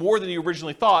sell for more than you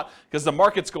originally thought because the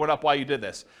market's going up while you did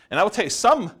this. And I will tell you,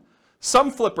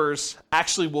 some flippers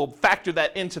actually will factor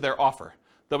that into their offer.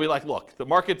 They'll be like, look, the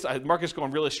market's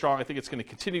going really strong. I think it's going to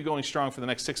continue going strong for the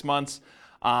next 6 months.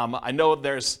 I know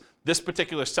this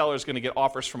particular seller is going to get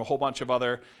offers from a whole bunch of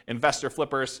other investor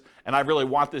flippers, and I really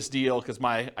want this deal because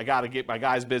I got to get my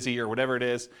guys busy or whatever it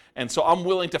is. And so I'm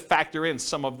willing to factor in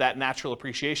some of that natural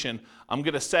appreciation. I'm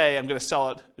going to sell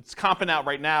it. It's comping out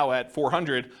right now at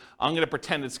 400. I'm going to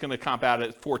pretend it's going to comp out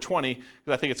at 420 because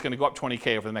I think it's going to go up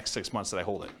 20K over the next 6 months that I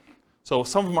hold it. So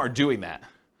some of them are doing that.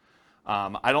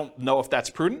 I don't know if that's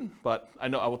prudent, but I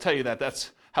will tell you that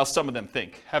that's how some of them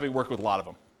think, having worked with a lot of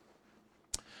them.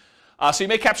 So you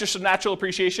may capture some natural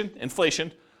appreciation,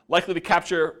 inflation, likely to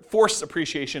capture forced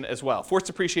appreciation as well. Forced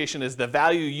appreciation is the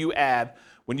value you add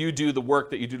when you do the work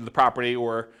that you do to the property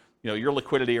or your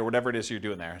liquidity or whatever it is you're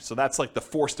doing there. So that's like the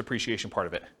forced appreciation part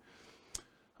of it.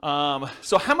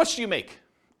 So how much do you make?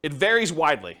 It varies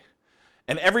widely,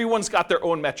 and everyone's got their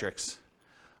own metrics.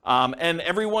 And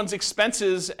everyone's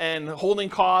expenses and holding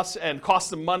costs and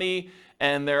costs of money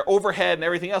and their overhead and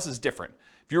everything else is different.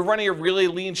 If you're running a really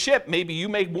lean ship, maybe you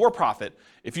make more profit.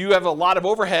 If you have a lot of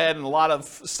overhead and a lot of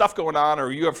stuff going on,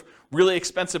 or you have really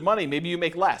expensive money, maybe you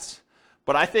make less.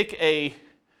 But I think a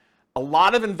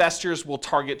lot of investors will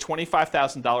target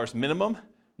 $25,000 minimum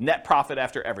net profit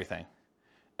after everything.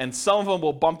 And some of them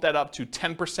will bump that up to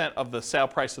 10% of the sale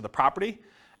price of the property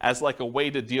as like a way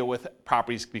to deal with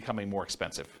properties becoming more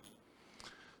expensive.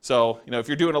 So, if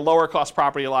you're doing a lower cost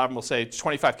property, a lot of them will say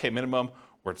 $25K minimum,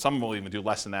 or some will even do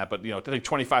less than that, but I think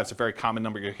 25 is a very common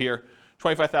number you hear.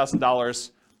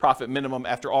 $25,000 profit minimum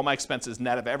after all my expenses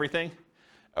net of everything.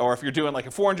 Or if you're doing like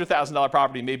a $400,000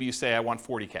 property, maybe you say I want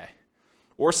 40K.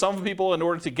 Or some people, in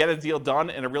order to get a deal done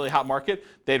in a really hot market,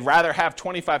 they'd rather have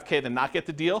 25K than not get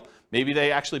the deal. Maybe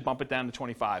they actually bump it down to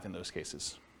 25 in those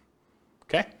cases.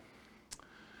 Okay?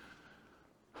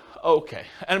 Okay,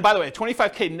 and by the way,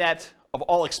 25K net of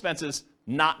all expenses,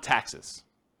 not taxes.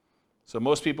 So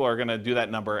most people are going to do that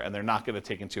number, and they're not going to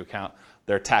take into account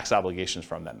their tax obligations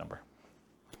from that number.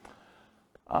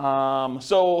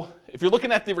 So if you're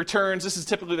looking at the returns, this is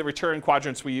typically the return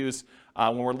quadrants we use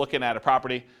when we're looking at a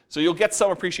property. So you'll get some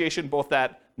appreciation, both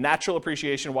that natural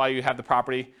appreciation while you have the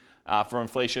property from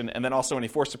inflation, and then also any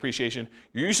forced appreciation.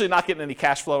 You're usually not getting any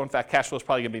cash flow. In fact, cash flow is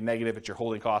probably going to be negative at your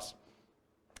holding costs.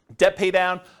 Debt pay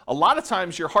down, a lot of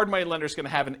times your hard money lender is going to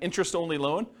have an interest-only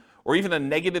loan or even a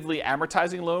negatively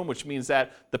amortizing loan, which means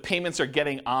that the payments are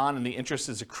getting on and the interest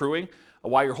is accruing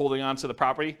while you're holding on to the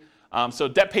property. So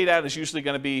debt pay down is usually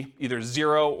going to be either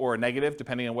zero or a negative,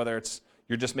 depending on whether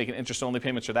you're just making interest-only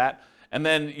payments or that. And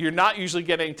then you're not usually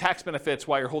getting tax benefits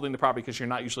while you're holding the property because you're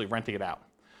not usually renting it out.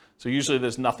 So usually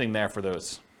there's nothing there for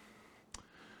those.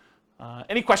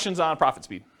 Any questions on profit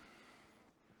speed?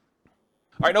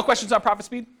 All right, no questions on profit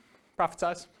speed? Profit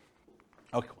size?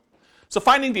 Okay, cool. So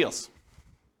finding deals.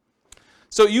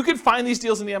 So you can find these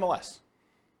deals in the MLS.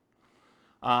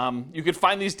 You can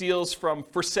find these deals from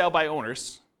for sale by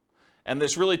owners. And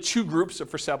there's really two groups of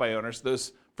for sale by owners.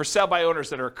 Those for sale by owners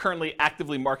that are currently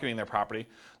actively marketing their property,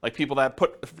 like people that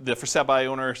put the for sale by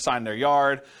owner sign in their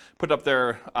yard, put up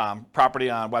their property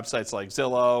on websites like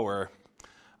Zillow or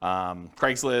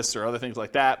Craigslist or other things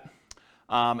like that.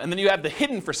 And then you have the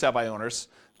hidden for sale by owners.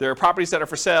 There are properties that are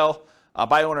for sale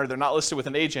by owner. They're not listed with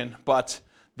an agent, but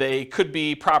they could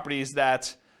be properties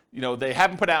that they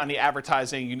haven't put out any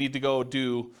advertising. You need to go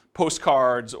do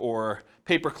postcards or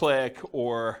pay-per-click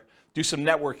or do some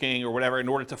networking or whatever in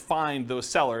order to find those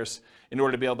sellers, in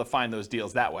order to be able to find those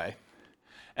deals that way.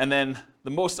 And then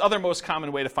the other most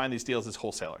common way to find these deals is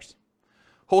wholesalers.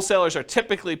 Wholesalers are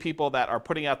typically people that are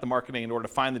putting out the marketing in order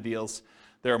to find the deals.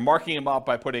 They're marking them up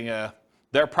by putting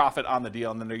their profit on the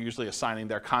deal, and then they're usually assigning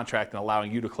their contract and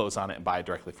allowing you to close on it and buy it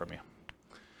directly from you.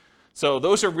 So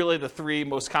those are really the three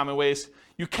most common ways.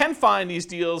 You can find these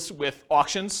deals with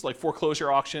auctions, like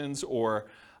foreclosure auctions or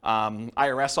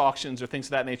IRS auctions or things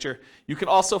of that nature. You can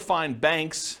also find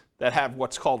banks that have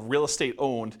what's called real estate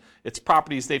owned. It's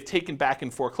properties they've taken back in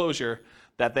foreclosure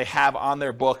that they have on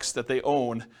their books that they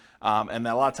own. And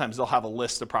a lot of times they'll have a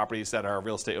list of properties that are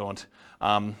real estate owned.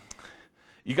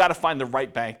 You got to find the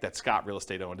right bank that's got real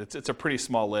estate owned. It's a pretty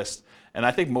small list, and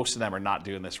I think most of them are not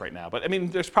doing this right now. But I mean,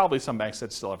 there's probably some banks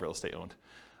that still have real estate owned,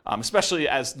 especially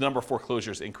as the number of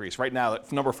foreclosures increase. Right now,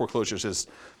 the number of foreclosures is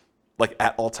like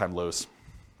at all-time lows.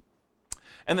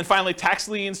 And then finally, tax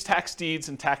liens, tax deeds,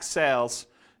 and tax sales.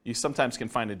 You sometimes can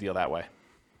find a deal that way.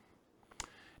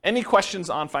 Any questions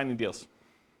on finding deals?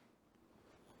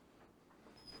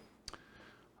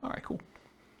 All right, cool.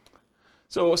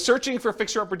 So searching for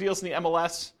fixer-upper deals in the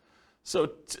MLS.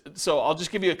 So I'll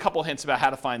just give you a couple hints about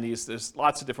how to find these. There's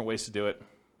lots of different ways to do it.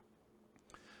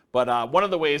 But one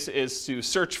of the ways is to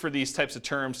search for these types of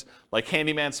terms like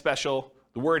handyman special,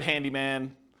 the word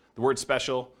handyman, the word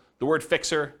special, the word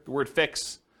fixer, the word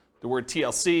fix, the word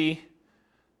TLC,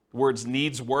 the words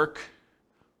needs work,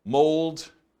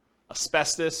 mold,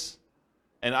 asbestos,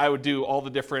 and I would do all the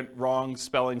different wrong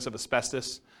spellings of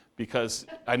asbestos, because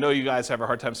I know you guys have a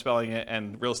hard time spelling it,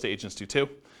 and real estate agents do too.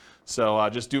 So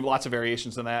just do lots of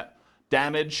variations on that.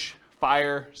 Damage,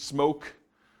 fire, smoke,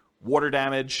 water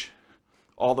damage,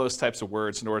 all those types of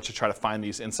words in order to try to find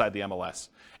these inside the MLS.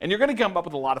 And you're going to come up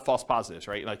with a lot of false positives,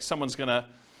 right? Like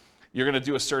you're going to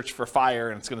do a search for fire,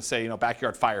 and it's going to say,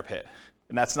 backyard fire pit.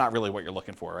 And that's not really what you're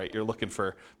looking for, right? You're looking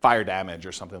for fire damage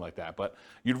or something like that. But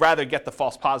you'd rather get the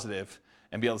false positive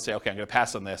and be able to say, okay, I'm going to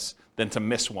pass on this, than to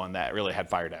miss one that really had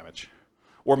fire damage.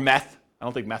 Or meth. I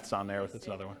don't think meth's on there. That's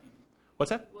another one.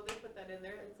 What's that? Will they put that in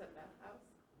there? It's a meth house?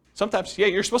 Sometimes. Yeah,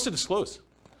 you're supposed to disclose.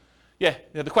 Yeah,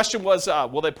 the question was,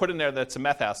 will they put in there that it's a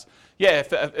meth house? Yeah,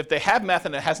 if they have meth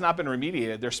and it has not been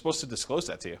remediated, they're supposed to disclose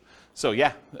that to you. So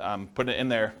yeah, putting it in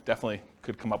there definitely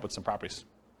could come up with some properties.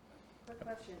 Quick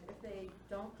question, if they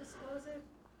don't disclose it,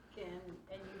 and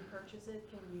you purchase it,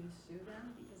 can you sue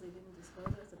them because they didn't disclose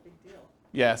it? It's a big deal.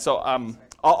 Yeah, so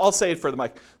I'll say it for the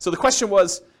mic. So the question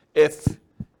was, if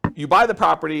you buy the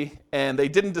property and they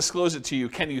didn't disclose it to you,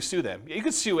 can you sue them? You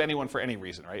could sue anyone for any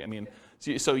reason, right? I mean,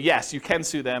 so yes, you can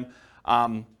sue them.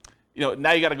 Now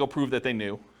you got to go prove that they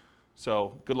knew.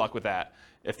 So good luck with that.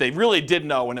 If they really did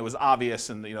know and it was obvious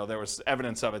and there was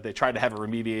evidence of it, they tried to have it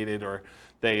remediated, or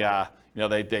they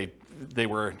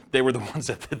were the ones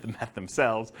that did the meth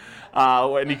themselves,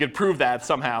 and you could prove that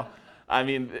somehow. I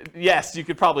mean, yes, you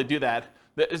could probably do that.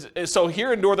 So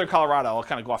here in Northern Colorado, I'll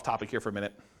kind of go off topic here for a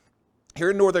minute.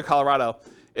 Here in Northern Colorado,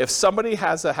 if somebody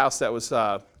has a house that was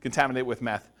contaminated with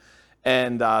meth,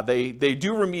 and they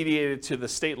do remediate it to the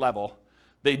state level,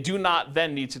 they do not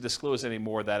then need to disclose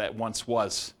anymore that it once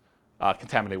was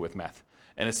contaminated with meth.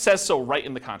 And it says so right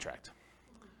in the contract.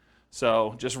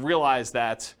 So just realize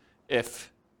that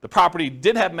if the property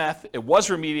did have meth, it was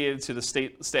remediated to the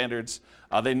state standards,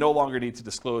 they no longer need to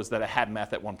disclose that it had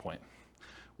meth at one point,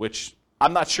 which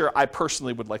I'm not sure I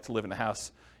personally would like to live in a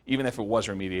house, even if it was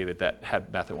remediated, that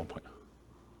had meth at one point.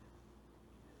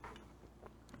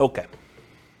 Okay.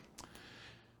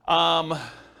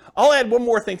 I'll add one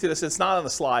more thing to this. It's not on the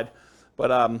slide,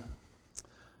 but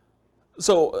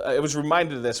so I was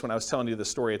reminded of this when I was telling you the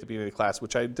story at the beginning of the class,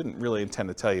 which I didn't really intend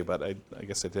to tell you, but I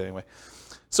guess I did anyway.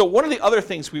 So one of the other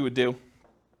things we would do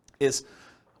is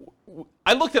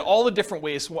I looked at all the different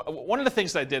ways. One of the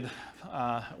things that I did,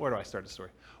 where do I start the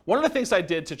story? One of the things I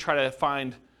did to try to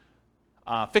find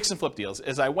fix and flip deals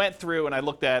is I went through and I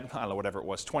looked at, I don't know, whatever it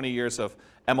was, 20 years of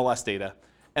MLS data.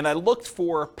 And I looked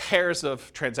for pairs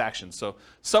of transactions. So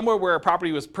somewhere where a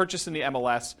property was purchased in the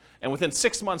MLS, and within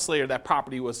 6 months later, that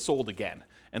property was sold again.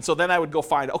 And so then I would go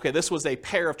find, okay, this was a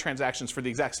pair of transactions for the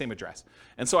exact same address.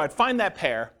 And so I'd find that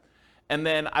pair, and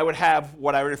then I would have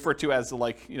what I refer to as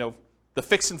the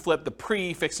fix and flip, the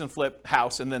pre-fix and flip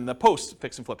house, and then the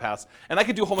post-fix and flip house. And I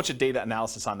could do a whole bunch of data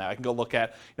analysis on that. I can go look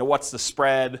at, what's the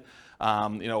spread,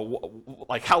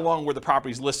 like how long were the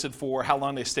properties listed for, how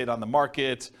long they stayed on the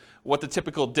market, what the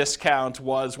typical discount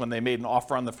was when they made an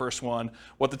offer on the first one,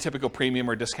 what the typical premium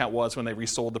or discount was when they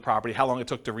resold the property, how long it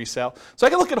took to resell. So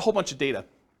I can look at a whole bunch of data.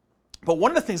 But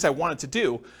one of the things I wanted to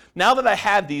do, now that I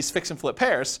had these fix and flip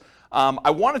pairs, I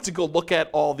wanted to go look at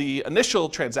all the initial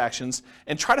transactions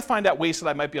and try to find out ways that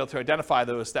I might be able to identify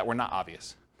those that were not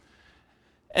obvious.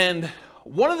 And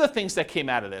one of the things that came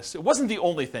out of this, it wasn't the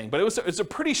only thing, but it was a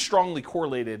pretty strongly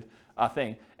correlated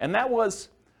thing, and that was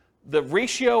the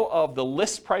ratio of the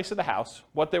list price of the house,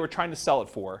 what they were trying to sell it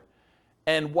for,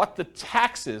 and what the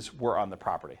taxes were on the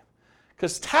property.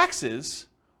 Because taxes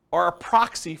are a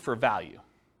proxy for value.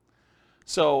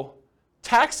 So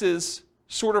taxes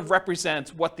sort of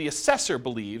represent what the assessor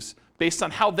believes, based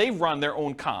on how they run their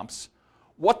own comps,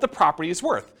 what the property is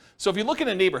worth. So if you look in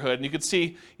a neighborhood and you can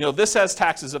see, this has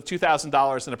taxes of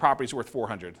 $2,000 and the property's worth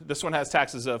 $400. This one has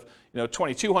taxes of,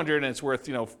 $2,200 and it's worth,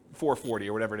 $440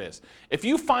 or whatever it is. If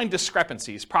you find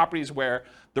discrepancies, properties where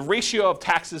the ratio of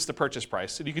taxes to purchase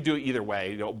price, and you could do it either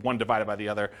way, one divided by the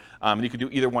other, and you could do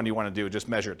either one you want to do, just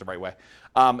measure it the right way.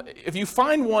 If you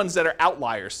find ones that are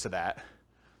outliers to that,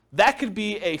 that could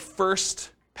be a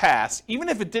first pass, even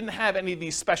if it didn't have any of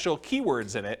these special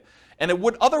keywords in it, and it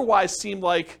would otherwise seem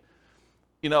like,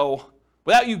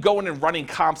 without you going and running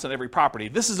comps on every property,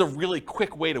 this is a really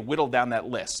quick way to whittle down that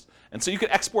list. And so you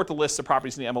can export the list of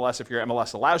properties in the MLS if your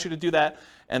MLS allows you to do that,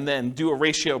 and then do a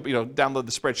ratio, download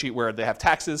the spreadsheet where they have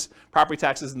taxes, property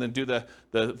taxes, and then do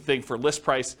the thing for list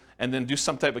price, and then do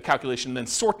some type of calculation, and then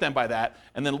sort them by that,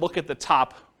 and then look at the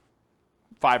top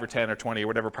 5 or 10 or 20 or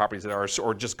whatever properties there are,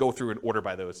 or just go through and order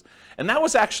by those. And that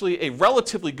was actually a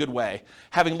relatively good way,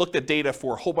 having looked at data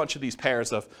for a whole bunch of these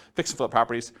pairs of fix and flip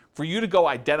properties, for you to go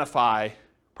identify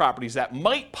properties that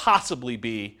might possibly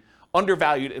be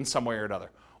undervalued in some way or another.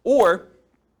 Or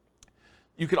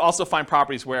you could also find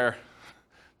properties where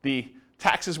the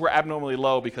taxes were abnormally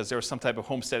low because there was some type of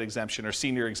homestead exemption or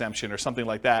senior exemption or something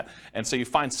like that. And so you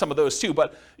find some of those too.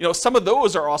 But some of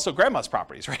those are also grandma's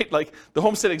properties, right? Like the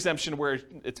homestead exemption where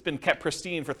it's been kept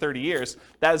pristine for 30 years,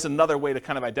 that is another way to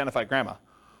kind of identify grandma.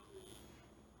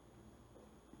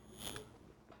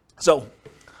 So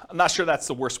I'm not sure that's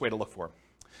the worst way to look for.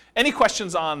 Any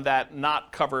questions on that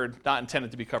not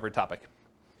intended to be covered topic?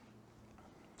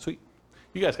 Sweet.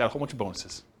 You guys got a whole bunch of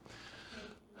bonuses.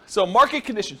 So market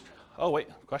conditions. Oh, wait,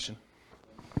 question.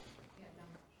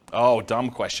 Oh, dumb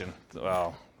question.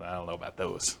 Well, I don't know about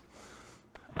those.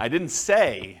 I didn't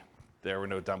say there were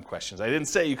no dumb questions. I didn't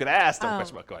say you could ask dumb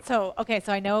questions. Go ahead.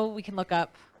 So I know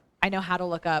I know how to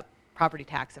look up property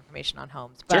tax information on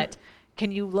homes, but Sure.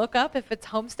 Can you look up if it's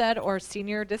homestead or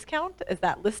senior discount? Is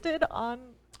that listed on?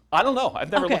 I don't know.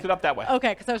 I've never looked it up that way.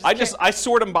 Okay, because I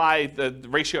sort them by the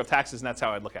ratio of taxes, and that's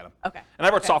how I look at them. Okay. And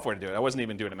I wrote software to do it. I wasn't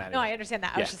even doing it manually. No, I understand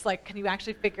that. I was Yeah. just like, can you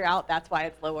actually figure out that's why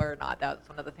it's lower or not? That was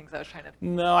one of the things I was trying to.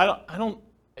 No, I don't.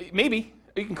 Maybe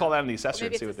you can call that in the assessor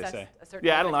and Maybe see what it's they say. assessed a certain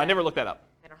Yeah, I way don't know. I never looked that up.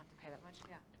 They don't have to pay that much.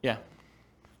 Yeah.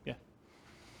 Yeah.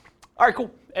 All right,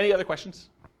 cool. Any other questions?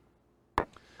 All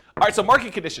right, so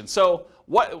market conditions. So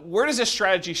where does this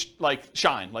strategy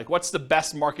shine? Like, what's the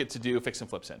best market to do fix and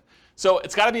flips in? So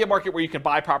it's got to be a market where you can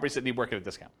buy properties that need work at a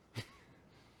discount.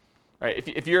 Right?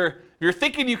 If you're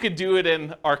thinking you could do it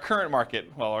in our current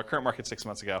market, well, our current market 6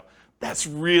 months ago, that's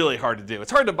really hard to do.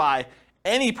 It's hard to buy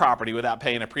any property without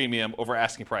paying a premium over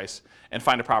asking price and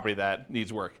find a property that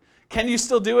needs work. Can you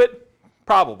still do it?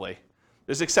 Probably.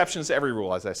 There's exceptions to every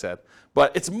rule, as I said.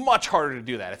 But it's much harder to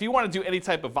do that. If you want to do any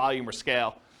type of volume or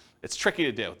scale, it's tricky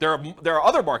to do. There are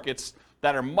other markets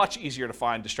that are much easier to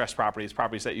find distressed properties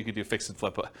that you could do fix and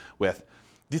flip with.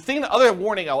 The other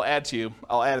warning I'll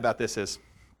add about this is,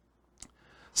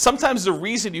 sometimes the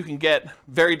reason you can get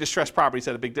very distressed properties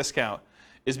at a big discount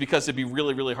is because it'd be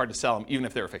really, really hard to sell them, even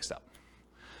if they were fixed up.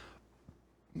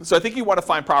 So I think you want to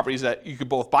find properties that you could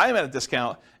both buy them at a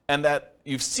discount and that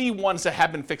you see ones that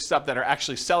have been fixed up that are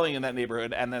actually selling in that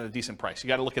neighborhood and at a decent price. You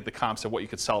got to look at the comps of what you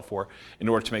could sell for in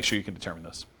order to make sure you can determine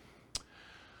those.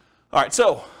 All right,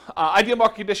 so ideal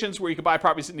market conditions where you can buy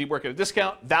properties that need work at a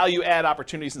discount, value add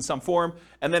opportunities in some form,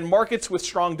 and then markets with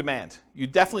strong demand. You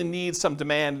definitely need some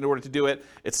demand in order to do it.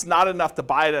 It's not enough to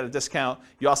buy it at a discount.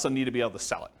 You also need to be able to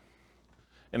sell it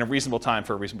in a reasonable time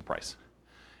for a reasonable price.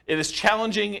 It is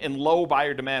challenging in low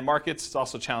buyer demand markets. It's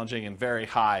also challenging in very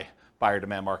high buyer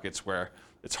demand markets where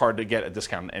it's hard to get a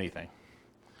discount on anything.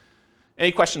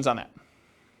 Any questions on that?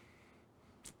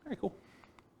 Very cool.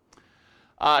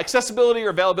 Accessibility or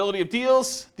availability of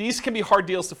deals. These can be hard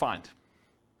deals to find.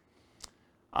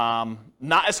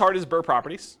 Not as hard as BRRRR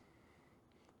properties.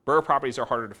 BRRRR properties are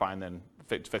harder to find than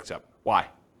fix up. Why?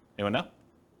 Anyone know?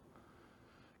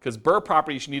 Because BRRRR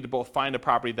properties, you need to both find a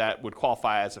property that would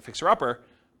qualify as a fixer-upper,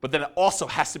 but then it also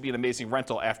has to be an amazing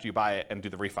rental after you buy it and do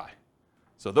the refi.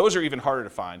 So those are even harder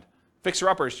to find.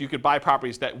 Fixer-uppers, you could buy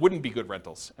properties that wouldn't be good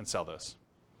rentals and sell those.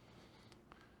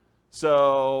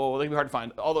 So they can be hard to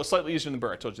find, although slightly easier than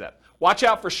Burr, I told you that. Watch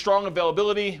out for strong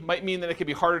availability. Might mean that it can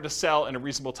be harder to sell in a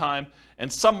reasonable time.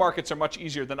 And some markets are much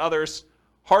easier than others.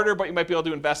 Harder, but you might be able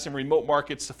to invest in remote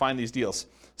markets to find these deals.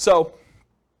 So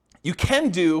you can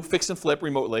do fix and flip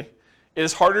remotely. It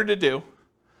is harder to do.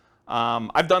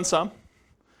 I've done some,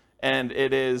 and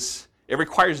it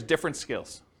requires different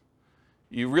skills.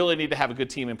 You really need to have a good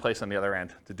team in place on the other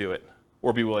end to do it,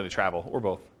 or be willing to travel, or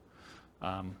both.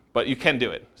 But you can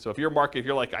do it. So if you're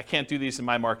like, I can't do these in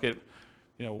my market,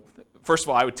 first of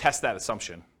all, I would test that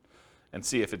assumption and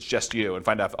see if it's just you and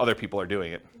find out if other people are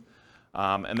doing it.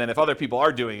 And then if other people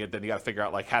are doing it, then you got to figure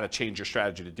out like how to change your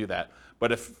strategy to do that.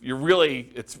 But if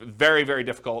it's very, very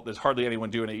difficult, there's hardly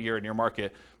anyone doing it a year in your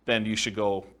market, then you should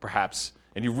go perhaps,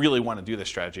 and you really want to do this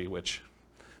strategy, which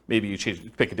maybe you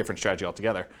pick a different strategy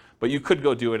altogether. But you could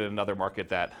go do it in another market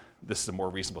that this is a more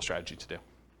reasonable strategy to do.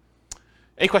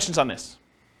 Any questions on this?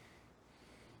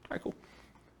 All right, cool.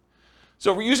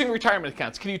 So we're using retirement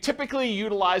accounts. Can you typically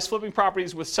utilize flipping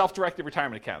properties with self-directed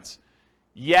retirement accounts?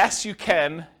 Yes, you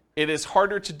can. It is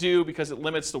harder to do because it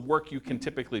limits the work you can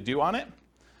typically do on it.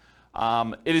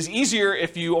 It is easier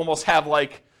if you almost have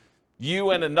like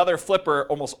you and another flipper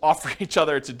almost offer each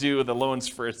other to do the loans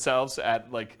for itself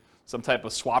at like some type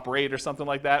of swap rate or something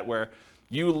like that, where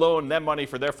you loan them money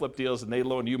for their flip deals and they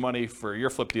loan you money for your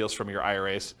flip deals from your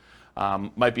IRAs.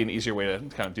 Might be an easier way to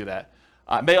kind of do that.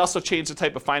 It may also change the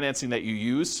type of financing that you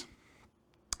use.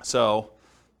 So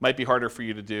might be harder for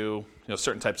you to do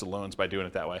certain types of loans by doing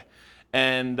it that way.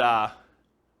 And I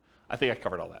think I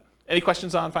covered all that. Any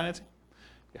questions on financing?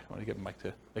 Yeah, I want to give the mic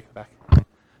to Nick back.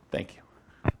 Thank you.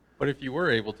 But if you were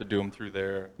able to do them through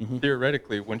there,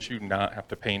 theoretically, wouldn't you not have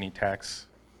to pay any tax?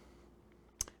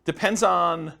 Depends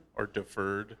on... Or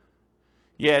deferred?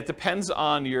 Yeah, it depends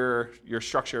on your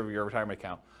structure of your retirement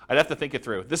account. I'd have to think it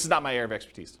through. This is not my area of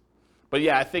expertise. But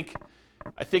yeah, I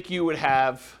think you would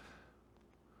have...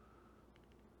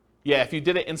 Yeah, if you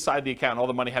did it inside the account, all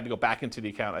the money had to go back into the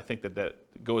account, I think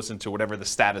that goes into whatever the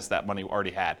status that money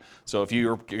already had. So if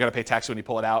you're going to pay tax when you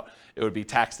pull it out, it would be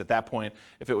taxed at that point.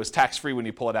 If it was tax-free when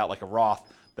you pull it out like a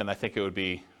Roth, then I think it would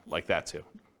be like that too.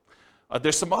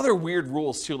 There's some other weird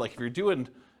rules too, like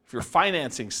if you're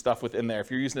financing stuff within there, if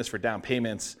you're using this for down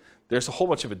payments, there's a whole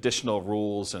bunch of additional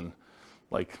rules, and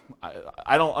like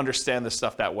I don't understand this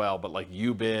stuff that well, but like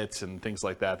UBITs and things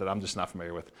like that I'm just not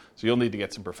familiar with. So you'll need to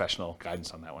get some professional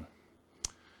guidance on that one.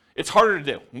 It's harder to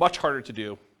do, much harder to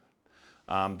do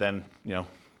than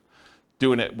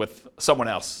doing it with someone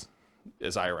else's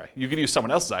IRA. You can use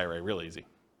someone else's IRA real easy.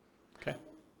 Okay.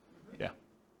 Yeah.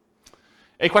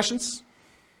 Any questions?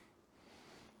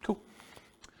 Cool.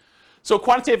 So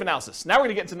quantitative analysis. Now we're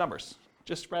going to get into numbers,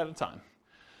 just right on time.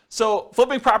 So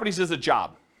flipping properties is a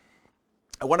job.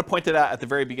 I want to point that out at the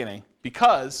very beginning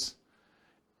because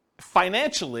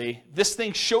financially, this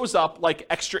thing shows up like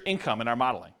extra income in our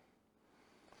modeling,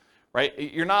 right?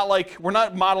 We're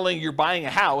not modeling you're buying a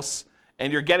house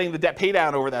and you're getting the debt pay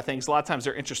down over that thing. So a lot of times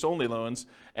they're interest-only loans,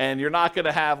 and you're not going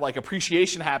to have like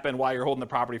appreciation happen while you're holding the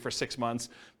property for 6 months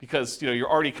because you're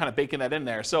already kind of baking that in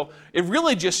there. So it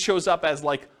really just shows up as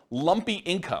like lumpy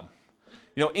income.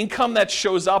 Income that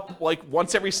shows up like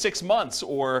once every 6 months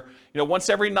or once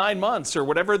every 9 months or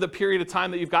whatever the period of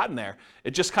time that you've gotten there.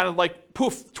 It just kind of like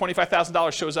poof,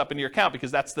 $25,000 shows up in your account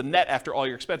because that's the net after all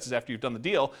your expenses after you've done the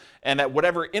deal and at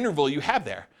whatever interval you have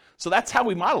there. So that's how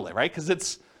we model it, right? Because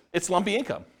it's lumpy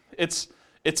income. It's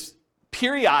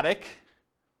periodic,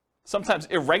 sometimes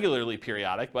irregularly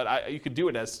periodic, but you could do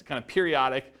it as kind of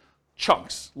periodic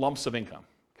chunks, lumps of income.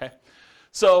 Okay.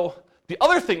 So the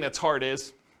other thing that's hard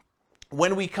is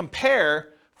when we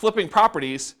compare flipping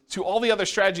properties to all the other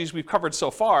strategies we've covered so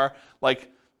far,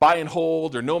 like buy and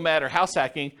hold or nomad or house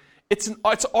hacking, it's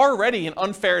already an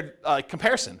unfair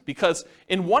comparison because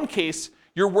in one case,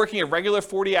 you're working a regular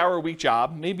 40-hour-a-week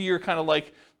job. Maybe you're kind of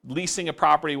like leasing a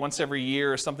property once every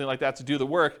year or something like that to do the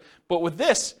work. But with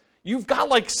this, you've got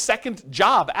like second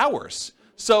job hours.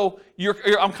 So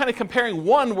I'm kind of comparing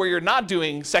one where you're not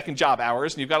doing second job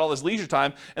hours and you've got all this leisure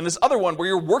time, and this other one where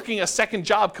you're working a second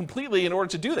job completely in order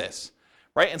to do this,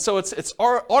 right? And so it's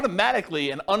automatically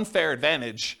an unfair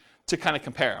advantage to kind of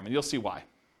compare them, and you'll see why.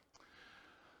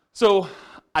 So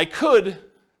I could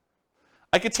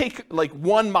take like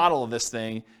one model of this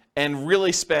thing and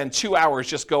really spend 2 hours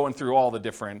just going through all the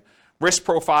different risk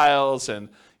profiles and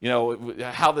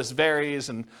how this varies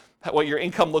and what your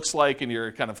income looks like and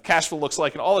your kind of cash flow looks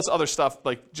like and all this other stuff,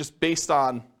 like just based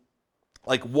on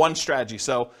like one strategy.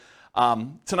 So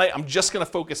tonight I'm just going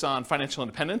to focus on financial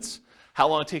independence, how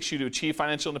long it takes you to achieve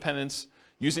financial independence,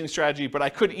 using the strategy, but I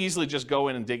could easily just go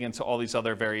in and dig into all these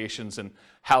other variations and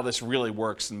how this really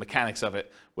works and mechanics of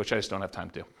it, which I just don't have time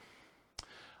to.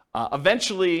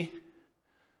 Eventually,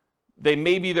 they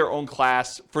may be their own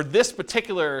class. For this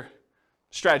particular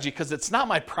strategy, because it's not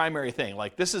my primary thing,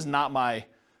 like this is not my,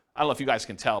 I don't know if you guys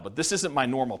can tell, but this isn't my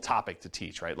normal topic to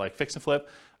teach, right? Like fix and flip.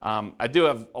 I do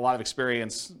have a lot of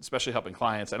experience, especially helping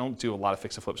clients. I don't do a lot of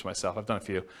fix and flips myself. I've done a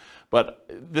few. But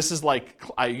this is like,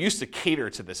 I used to cater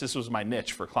to this. This was my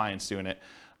niche for clients doing it.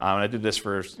 And I did this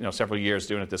for several years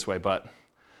doing it this way, but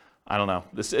I don't know.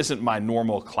 This isn't my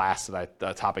normal class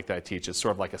topic that I teach. It's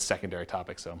sort of like a secondary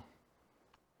topic. So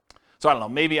I don't know.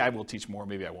 Maybe I will teach more.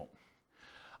 Maybe I won't.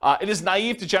 It is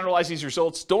naive to generalize these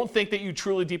results. Don't think that you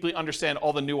truly deeply understand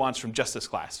all the nuance from just this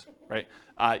class, right?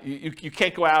 You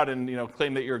can't go out and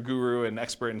claim that you're a guru and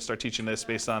expert and start teaching this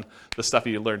based on the stuff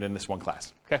you learned in this one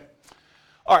class, okay?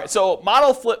 All right, so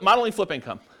modeling flip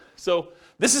income. So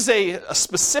this is a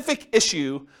specific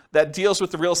issue that deals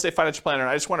with the real estate financial planner, and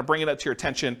I just want to bring it up to your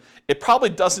attention. It probably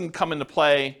doesn't come into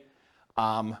play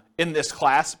in this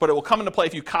class, but it will come into play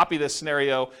if you copy this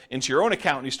scenario into your own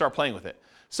account and you start playing with it.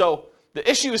 So the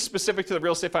issue is specific to the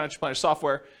real estate financial planner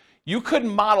software. You could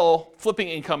model flipping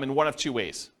income in one of two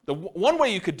ways. The one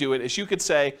way you could do it is you could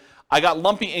say, I got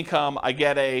lumpy income, I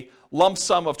get a lump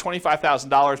sum of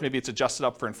 $25,000, maybe it's adjusted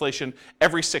up for inflation,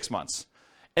 every 6 months.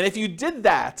 And if you did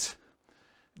that,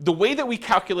 the way that we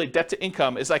calculate debt to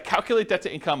income is I calculate debt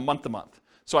to income month to month.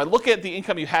 So I look at the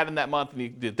income you had in that month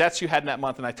and the debts you had in that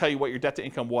month, and I tell you what your debt to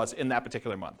income was in that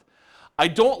particular month. I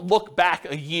don't look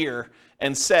back a year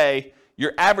and say,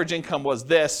 your average income was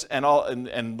this,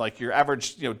 and like your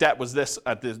average debt was this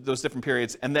at those different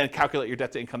periods, and then calculate your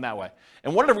debt to income that way.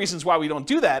 And one of the reasons why we don't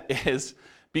do that is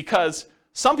because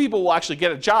some people will actually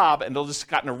get a job and they'll just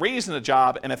gotten a raise in a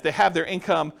job, and if they have their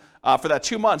income for that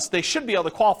 2 months, they should be able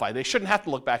to qualify. They shouldn't have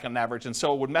to look back on an average, and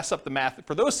so it would mess up the math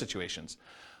for those situations.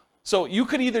 So you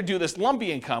could either do this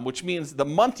lumpy income, which means the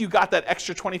month you got that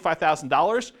extra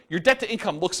 $25,000, your debt to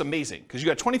income looks amazing because you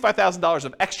got $25,000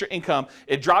 of extra income.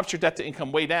 It drops your debt to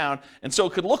income way down, and so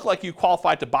it could look like you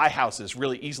qualified to buy houses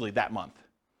really easily that month.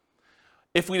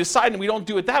 If we decide and we don't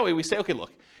do it that way, we say, okay,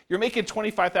 look, you're making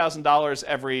 $25,000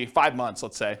 every 5 months,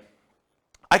 let's say.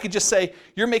 I could just say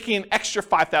you're making an extra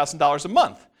 $5,000 a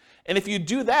month. And if you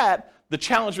do that, the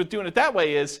challenge with doing it that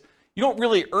way is you don't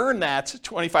really earn that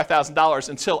 $25,000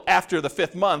 until after the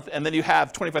 5th month, and then you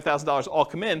have $25,000 all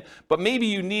come in, but maybe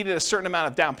you needed a certain amount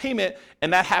of down payment,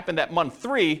 and that happened at month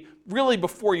 3, really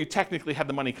before you technically had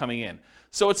the money coming in.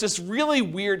 So it's this really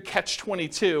weird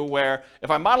catch-22 where if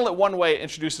I model it one way, it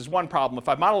introduces one problem. If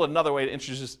I model it another way, it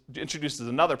introduces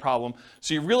another problem.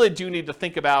 So you really do need to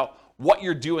think about what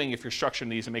you're doing if you're structuring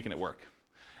these and making it work.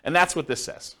 And that's what this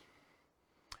says.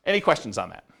 Any questions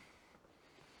on that?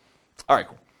 All right,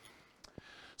 cool.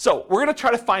 So we're going to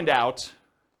try to find out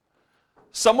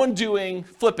someone doing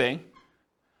flipping,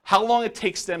 how long it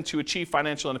takes them to achieve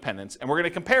financial independence, and we're going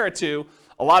to compare it to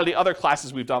a lot of the other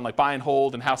classes we've done, like buy and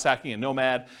hold and house hacking and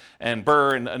Nomad and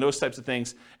Burr and those types of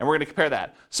things, and we're going to compare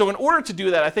that. So in order to do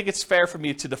that, I think it's fair for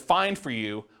me to define for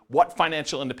you what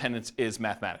financial independence is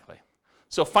mathematically.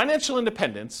 So financial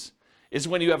independence is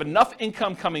when you have enough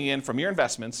income coming in from your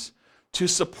investments to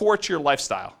support your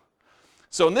lifestyle.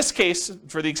 So in this case,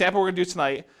 for the example we're going to do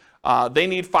tonight, they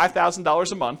need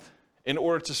 $5,000 a month in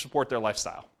order to support their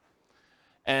lifestyle.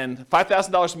 And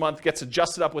 $5,000 a month gets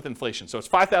adjusted up with inflation. So it's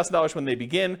 $5,000 when they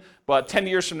begin, but 10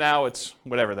 years from now, it's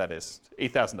whatever that is,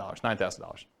 $8,000,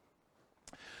 $9,000.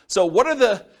 So what are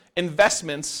the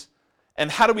investments, and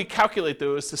how do we calculate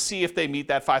those to see if they meet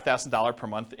that $5,000 per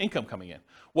month income coming in?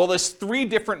 Well, there's 3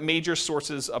 different major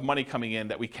sources of money coming in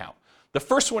that we count. The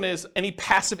first one is any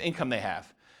passive income they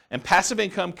have. And passive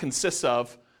income consists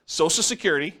of Social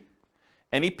Security,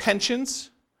 any pensions,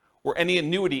 or any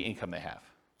annuity income they have.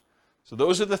 So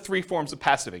those are the 3 forms of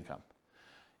passive income.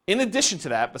 In addition to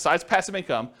that, besides passive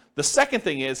income, the second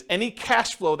thing is any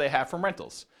cash flow they have from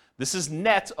rentals. This is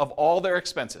net of all their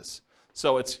expenses.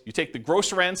 So it's you take the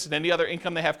gross rents and any other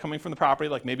income they have coming from the property,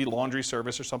 like maybe laundry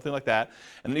service or something like that,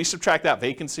 and then you subtract out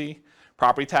vacancy,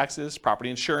 property taxes, property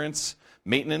insurance,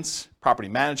 maintenance, property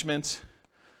management,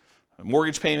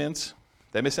 mortgage payments.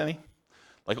 Did I miss any?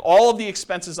 Like all of the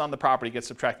expenses on the property get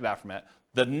subtracted out from it.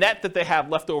 The net that they have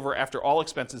left over after all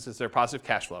expenses is their positive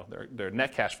cash flow, their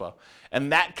net cash flow.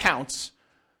 And that counts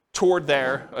toward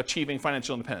their achieving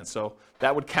financial independence. So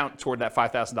that would count toward that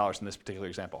 $5,000 in this particular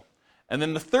example. And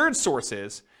then the third source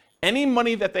is any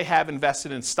money that they have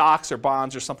invested in stocks or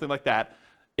bonds or something like that,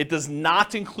 it does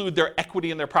not include their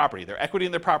equity in their property. Their equity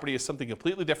in their property is something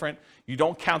completely different. You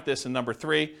don't count this in number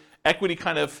 3. Equity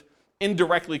kind of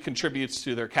indirectly contributes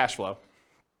to their cash flow.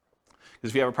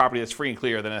 Because if you have a property that's free and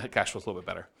clear, then it cash flows a little bit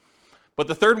better. But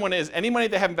the third one is any money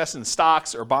they have invested in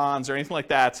stocks or bonds or anything like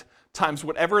that times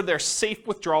whatever their safe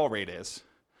withdrawal rate is.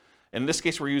 In this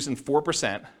case, we're using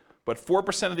 4%, but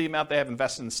 4% of the amount they have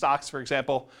invested in stocks, for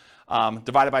example,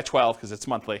 divided by 12 because it's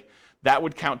monthly, that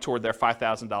would count toward their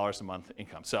 $5,000 a month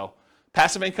income. So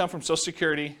passive income from Social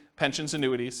Security, pensions,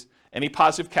 annuities, any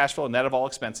positive cash flow net of all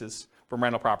expenses from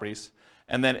rental properties,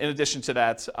 and then in addition to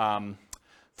that,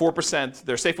 4%,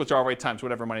 their safe withdrawal rate times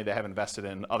whatever money they have invested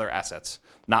in other assets,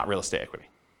 not real estate equity.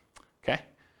 Okay?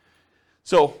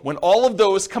 So when all of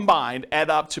those combined add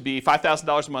up to be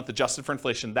 $5,000 a month adjusted for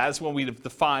inflation, that is when we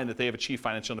define that they have achieved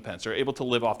financial independence. They're able to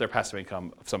live off their passive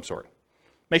income of some sort.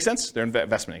 Make sense? Their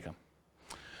investment income.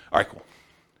 All right, cool.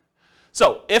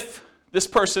 So if this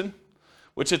person,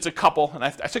 which it's a couple, and I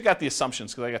took out the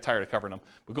assumptions because I got tired of covering them,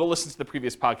 but go listen to the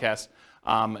previous podcast,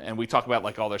 and we talk about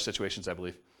like all their situations, I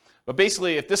believe. But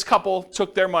basically, if this couple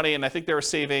took their money, and I think they were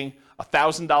saving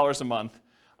 $1,000 a month,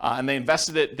 and they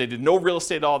invested it, they did no real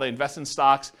estate at all, they invested in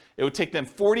stocks, it would take them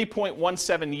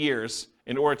 40.17 years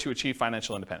in order to achieve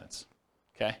financial independence.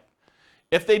 Okay?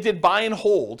 If they did buy and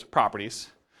hold properties,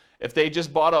 if they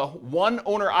just bought a one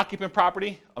owner occupant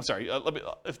property,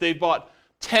 if they bought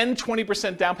 10,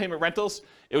 20% down payment rentals,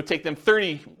 it would take them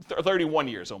 31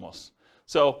 years almost.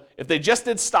 So if they just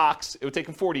did stocks, it would take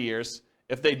them 40 years.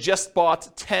 If they just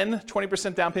bought 10,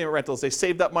 20% down payment rentals, they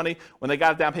saved up money. When they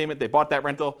got a down payment, they bought that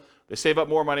rental. They save up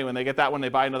more money. When they get that one, they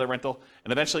buy another rental,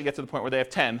 and eventually get to the point where they have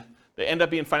 10. They end up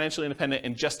being financially independent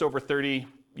in just over 30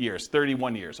 years,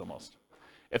 31 years almost.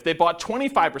 If they bought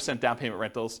 25% down payment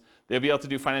rentals, they'll be able to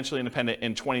do financially independent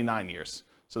in 29 years.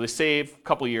 So they save a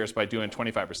couple years by doing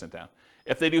 25% down.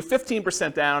 If they do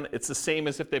 15% down, it's the same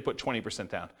as if they put 20%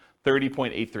 down,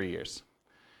 30.83 years.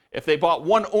 If they bought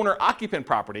one owner-occupant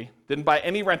property, didn't buy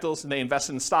any rentals, and they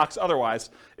invested in stocks otherwise,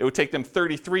 it would take them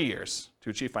 33 years to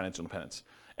achieve financial independence.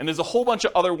 And there's a whole bunch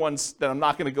of other ones that I'm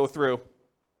not going to go through.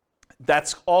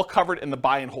 That's all covered in the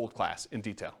buy and hold class in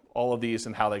detail, all of these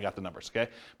and how they got the numbers,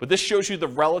 okay? But this shows you the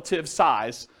relative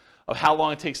size of how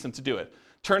long it takes them to do it.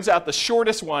 Turns out the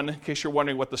shortest one, in case you're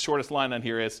wondering what the shortest line on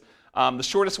here is, the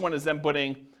shortest one is them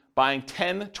buying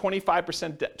 10,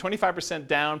 25%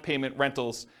 down payment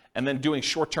rentals and then doing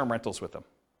short-term rentals with them,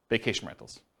 vacation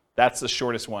rentals. That's the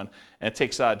shortest one, and it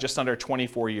takes just under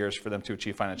 24 years for them to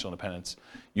achieve financial independence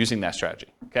using that strategy,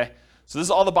 okay? So this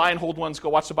is all the buy and hold ones. Go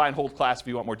watch the buy and hold class if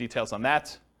you want more details on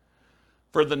that.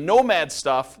 For the nomad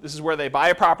stuff, this is where they buy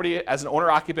a property as an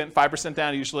owner-occupant, 5%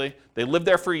 down usually. They live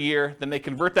there for a year, then they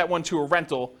convert that one to a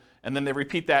rental, and then they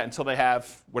repeat that until they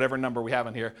have whatever number we have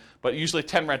on here, but usually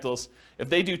 10 rentals. If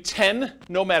they do 10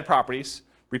 nomad properties,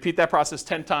 repeat that process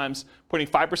 10 times, putting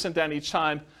 5% down each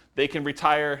time, they can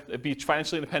retire, be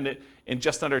financially independent in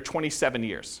just under 27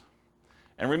 years.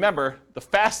 And remember, the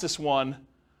fastest one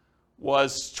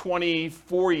was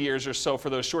 24 years or so for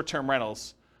those short-term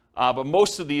rentals, but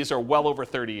most of these are well over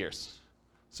 30 years.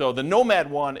 So the nomad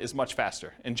one is much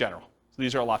faster in general. So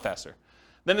these are a lot faster.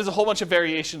 Then there's a whole bunch of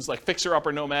variations like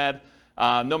fixer-upper nomad,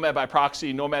 nomad by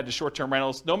proxy, nomad to short-term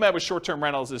rentals. Nomad with short-term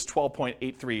rentals is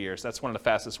 12.83 years. That's one of the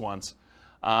fastest ones.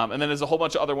 And then there's a whole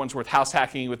bunch of other ones with house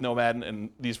hacking with nomad and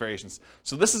these variations.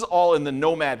 So this is all in the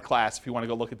nomad class if you want to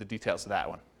go look at the details of that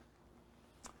one.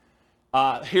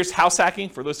 Here's house hacking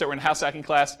for those that were in house hacking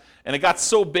class. And it got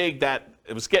so big that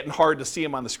it was getting hard to see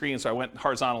them on the screen, so I went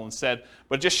horizontal instead.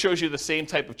 But it just shows you the same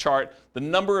type of chart, the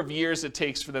number of years it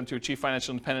takes for them to achieve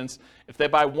financial independence. If they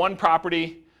buy one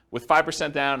property with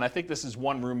 5% down, and I think this is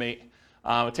one roommate,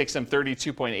 it takes them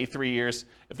 32.83 years.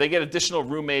 If they get additional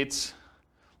roommates,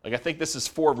 like I think this is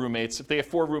 4 roommates. If they get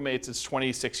 4 roommates, it's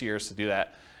 26 years to do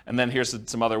that. And then here's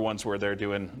some other ones where they're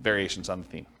doing variations on the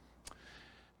theme.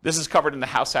 This is covered in the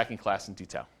house hacking class in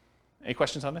detail. Any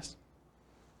questions on this?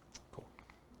 Cool.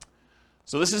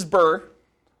 So this is BRRRR.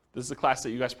 This is a class that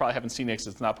you guys probably haven't seen yet because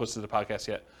it's not posted to the podcast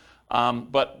yet.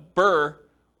 But BRRRR,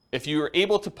 if you are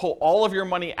able to pull all of your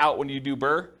money out when you do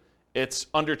BRRRR, it's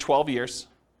under 12 years.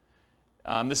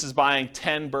 This is buying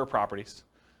 10 BRRRR properties.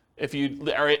 If you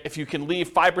can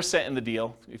leave 5% in the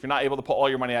deal, if you're not able to pull all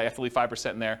your money out, you have to leave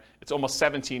 5% in there. It's almost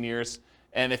 17 years.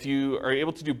 And if you are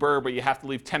able to do BRRRR, but you have to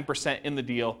leave 10% in the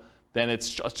deal, then it's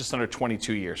just under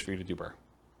 22 years for you to do BRRRR.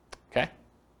 Okay?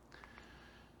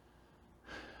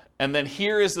 And then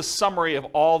here is the summary of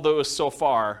all those so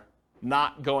far,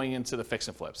 not going into the fix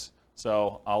and flips.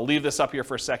 So I'll leave this up here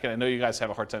for a second. I know you guys have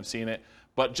a hard time seeing it,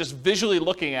 but just visually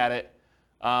looking at it,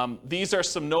 these are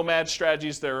some nomad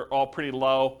strategies. They're all pretty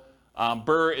low.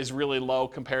 BRRRR is really low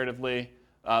comparatively.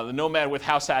 The nomad with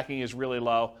house hacking is really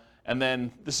low. And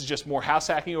then this is just more house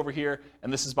hacking over here,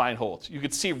 and this is buy and hold. You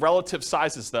could see relative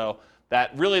sizes, though,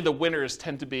 that really the winners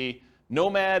tend to be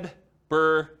nomad,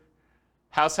 BRRRR,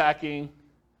 house hacking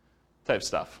type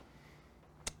stuff.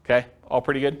 Okay, all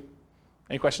pretty good?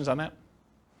 Any questions on that?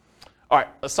 All right,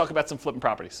 let's talk about some flipping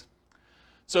properties.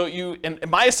 So in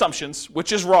my assumptions,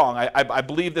 which is wrong, I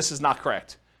believe this is not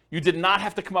correct, you did not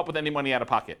have to come up with any money out of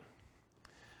pocket.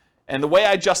 And the way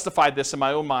I justified this in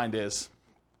my own mind is,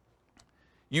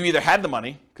 you either had the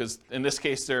money, because in this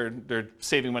case they're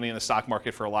saving money in the stock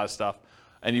market for a lot of stuff,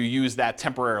 and you use that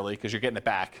temporarily because you're getting it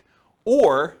back,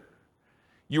 or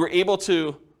you were able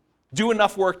to do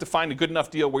enough work to find a good enough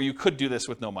deal where you could do this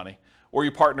with no money, or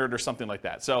you partnered or something like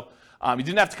that. So you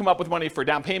didn't have to come up with money for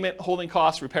down payment, holding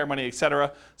costs, repair money,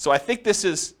 etc. So I think this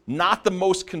is not the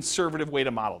most conservative way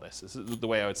to model this. This is the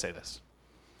way I would say this.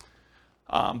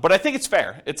 But I think it's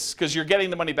fair. It's because you're getting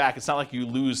the money back. It's not like you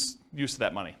lose use of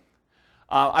that money.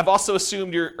 I've also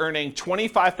assumed you're earning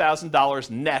 $25,000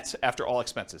 net after all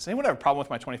expenses. Anyone have a problem with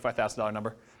my $25,000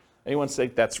 number? Anyone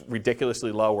think that's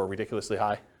ridiculously low or ridiculously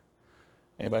high?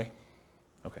 Anybody?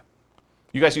 Okay.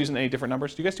 You guys using any different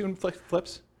numbers? Do you guys do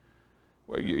flips?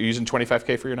 Are you using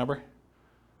 25K for your number?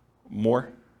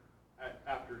 More?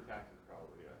 After taxes,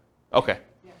 probably, yeah. Okay.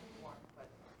 Yeah, more. But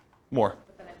More.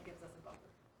 then it gives us a buffer.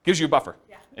 Gives you a buffer.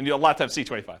 Yeah. And you'll a lot of times see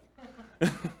 25.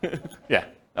 Yeah,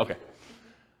 okay.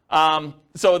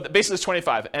 So basically it's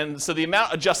 25. And so the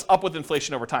amount adjusts up with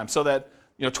inflation over time so that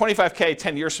 25K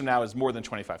 10 years from now is more than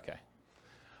 25K.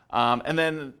 And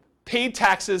then paid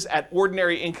taxes at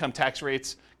ordinary income tax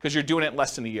rates because you're doing it in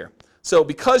less than a year. So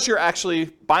because you're actually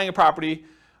buying a property,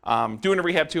 doing a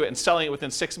rehab to it, and selling it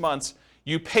within 6 months,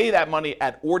 you pay that money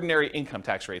at ordinary income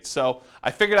tax rates. So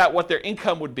I figured out what their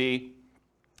income would be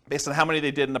based on how many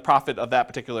they did in the profit of that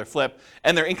particular flip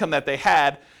and their income that they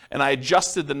had, and I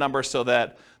adjusted the number so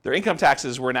that their income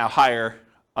taxes were now higher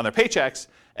on their paychecks,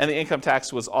 and the income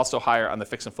tax was also higher on the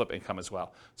fix and flip income as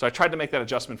well. So I tried to make that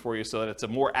adjustment for you so that it's a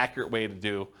more accurate way to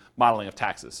do modeling of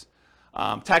taxes.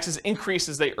 Taxes increase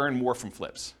as they earn more from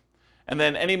flips. And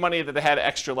then any money that they had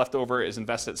extra left over is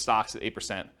invested in stocks at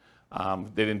 8%.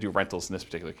 They didn't do rentals in this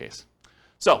particular case.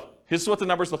 So here's what the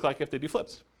numbers look like if they do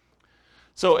flips.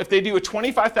 So if they do a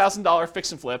 $25,000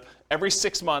 fix and flip every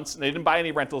 6 months, and they didn't buy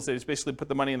any rentals, they just basically put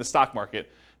the money in the stock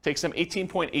market, it takes them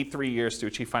 18.83 years to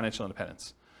achieve financial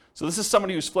independence. So this is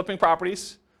somebody who's flipping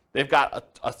properties. They've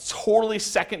got a totally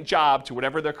second job to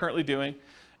whatever they're currently doing.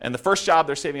 And the first job,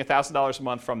 they're saving $1,000 a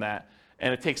month from that.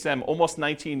 And it takes them almost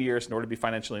 19 years in order to be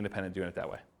financially independent doing it that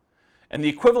way. And the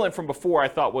equivalent from before, I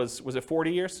thought, was it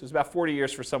 40 years? It was about 40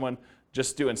 years for someone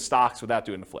just doing stocks without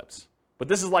doing the flips. But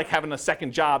this is like having a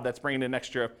second job that's bringing in an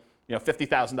extra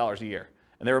 $50,000 a year.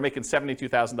 And they were making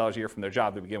 $72,000 a year from their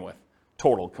job to begin with,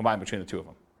 total, combined between the two of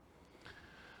them.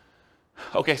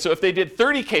 Okay, so if they did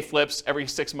 30K flips every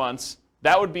 6 months,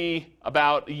 that would be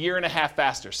about a year and a half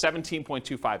faster,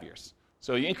 17.25 years.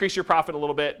 So you increase your profit a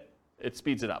little bit, it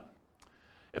speeds it up.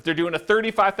 If they're doing a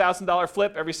 $35,000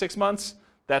 flip every 6 months,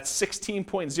 that's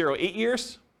 16.08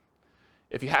 years.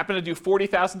 If you happen to do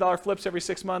 $40,000 flips every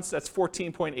 6 months, that's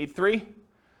 14.83.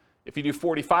 If you do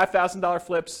 $45,000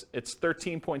 flips, it's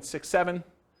 13.67.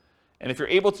 And if you're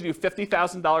able to do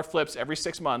 $50,000 flips every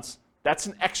 6 months, that's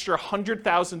an extra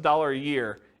 $100,000 a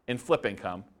year in flip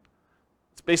income.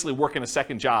 It's basically working a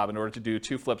second job in order to do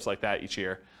 2 flips like that each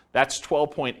year. That's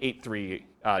 12.83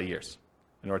 years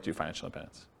in order to do financial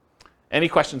independence. Any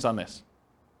questions on this?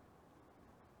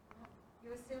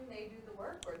 You assume they do the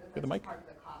work, or Get the mic. part of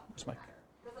the cost? Where's the mic?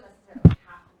 It doesn't necessarily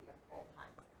have to be a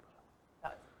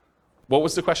full-time. What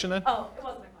was the question then? Oh, it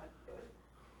wasn't a question.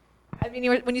 I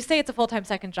mean, when you say it's a full-time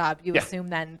second job, you Yeah. assume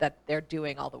then that they're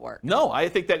doing all the work. No, I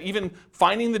think that even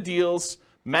finding the deals,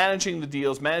 managing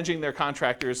their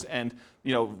contractors, and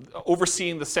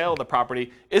overseeing the sale of the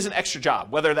property is an extra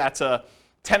job. Whether that's a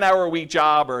 10-hour-a-week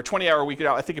job or a 20-hour-a-week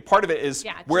job, I think part of it is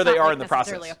where they are in the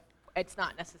process. It's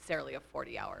not necessarily a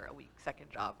 40-hour-a-week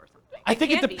second job or something. I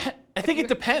think can it be.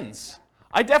 depends.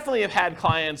 I definitely have had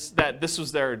clients that this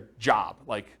was their job,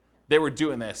 like they were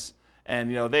doing this,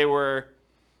 and they were,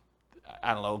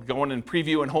 I don't know, going and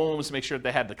previewing homes to make sure that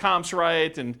they had the comps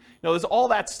right, and there's all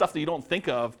that stuff that you don't think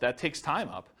of that takes time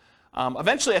up.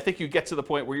 Eventually, I think you get to the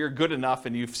point where you're good enough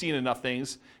and you've seen enough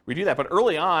things where you do that. But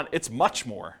early on, it's much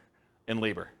more in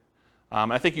labor.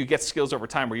 I think you get skills over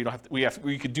time where you don't have to,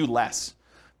 where you could do less.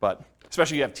 But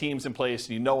especially you have teams in place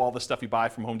and you know all the stuff you buy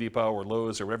from Home Depot or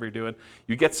Lowe's or whatever you're doing,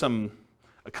 you get some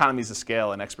economies of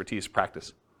scale and expertise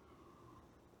practice.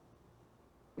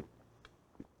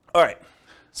 All right.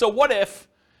 So what if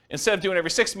instead of doing every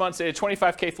 6 months, they did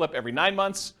 25K flip every 9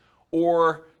 months,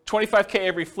 or 25K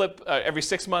every flip every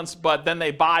 6 months, but then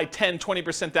they buy 10,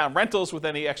 20% down rentals with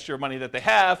any extra money that they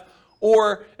have,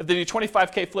 Or if they do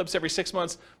 25K flips every 6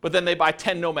 months, but then they buy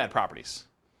 10 Nomad properties.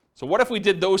 So what if we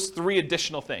did those 3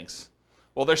 additional things?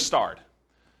 Well, they're starred.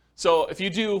 So if you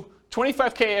do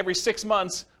 25K every 6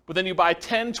 months, but then you buy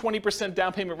 10, 20%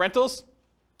 down payment rentals,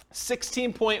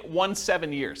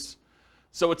 16.17 years.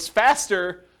 So it's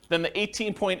faster than the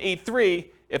 18.83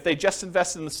 if they just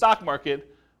invested in the stock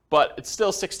market, but it's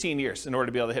still 16 years in order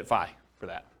to be able to hit FI for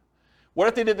that. What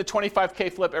if they did the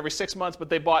 25K flip every 6 months, but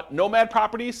they bought Nomad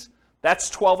properties? That's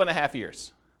 12.5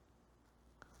 years.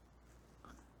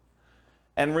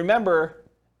 And remember,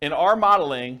 in our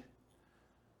modeling,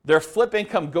 their flip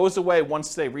income goes away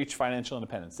once they reach financial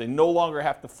independence. They no longer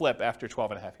have to flip after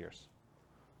 12.5 years.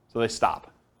 So they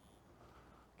stop.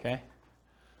 Okay?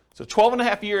 So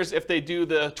 12.5 years if they do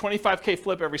the 25K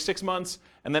flip every 6 months,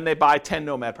 and then they buy 10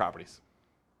 Nomad properties.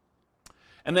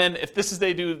 And then if this is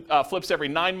they do flips every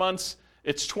 9 months,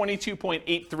 it's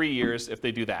 22.83 years if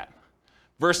they do that.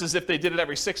 Versus if they did it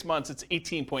every 6 months, it's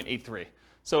 18.83.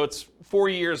 So it's 4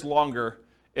 years longer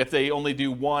if they only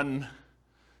do one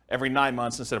every 9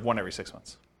 months instead of one every 6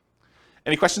 months.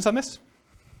 Any questions on this?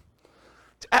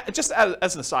 Just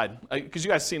as an aside, because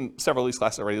you guys have seen several of these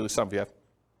classes already, at least some of you have.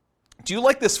 Do you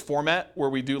like this format where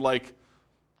we do like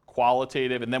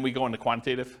qualitative and then we go into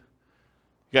quantitative?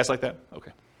 You guys like that?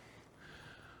 Okay.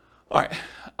 All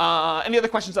right. Any other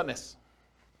questions on this?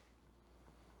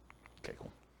 Okay,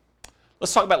 cool.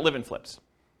 Let's talk about live-in flips.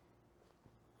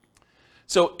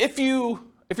 So if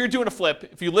you're doing a flip,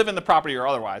 if you live in the property or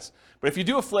otherwise, but if you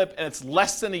do a flip and it's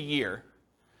less than a year,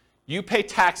 you pay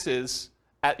taxes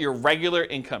at your regular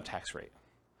income tax rate.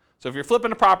 So if you're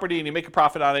flipping a property and you make a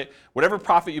profit on it, whatever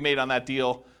profit you made on that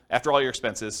deal after all your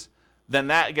expenses, then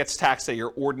that gets taxed at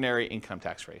your ordinary income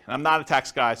tax rate. And I'm not a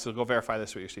tax guy, so go verify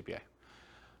this with your CPA.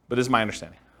 But this is my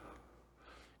understanding.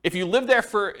 If you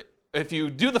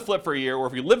do the flip for a year, or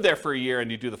if you live there for a year and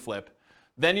you do the flip,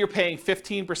 then you're paying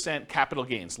 15% capital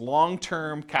gains,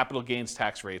 long-term capital gains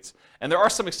tax rates. And there are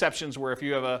some exceptions where if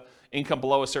you have an income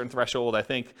below a certain threshold, I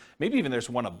think, maybe even there's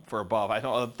one for above,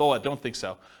 though I don't think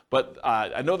so. But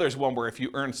I know there's one where if you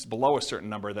earn below a certain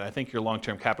number, then I think your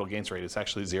long-term capital gains rate is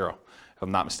actually 0, if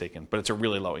I'm not mistaken. But it's a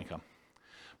really low income.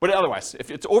 But otherwise,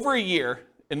 if it's over a year,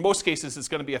 in most cases, it's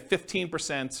going to be a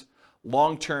 15%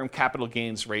 long-term capital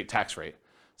gains rate tax rate.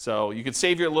 So you could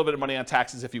save you a little bit of money on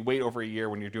taxes if you wait over a year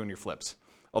when you're doing your flips.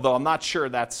 Although I'm not sure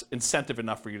that's incentive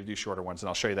enough for you to do shorter ones, and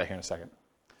I'll show you that here in a second.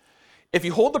 If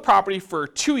you hold the property for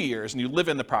 2 years and you live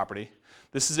in the property,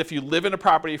 this is if you live in a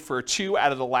property for 2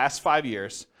 out of the last 5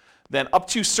 years, then up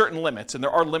to certain limits, and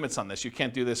there are limits on this. You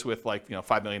can't do this with like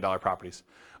 $5 million properties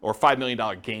or $5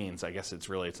 million gains. I guess it's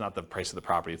not the price of the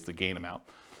property, it's the gain amount.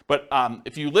 But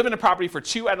if you live in a property for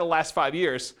 2 out of the last 5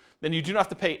 years, then you do not have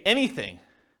to pay anything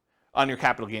on your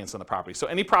capital gains on the property. So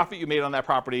any profit you made on that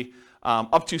property,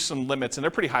 up to some limits, and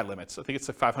they're pretty high limits. I think it's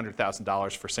like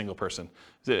 $500,000 for a single person.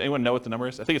 Does anyone know what the number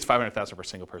is? I think it's $500,000 for a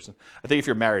single person. I think if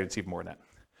you're married, it's even more than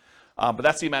that. But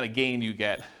that's the amount of gain you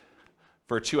get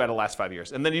for 2 out of the last 5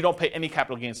 years. And then you don't pay any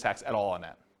capital gains tax at all on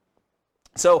that.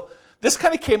 So this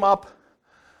kind of came up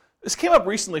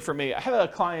recently for me. I had a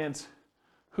client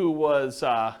who was,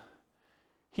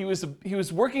 he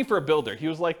was working for a builder. He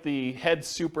was like the head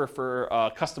super for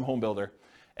a custom home builder.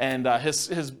 And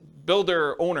his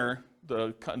builder owner,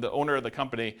 the owner of the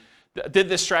company, did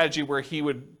this strategy where he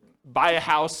would buy a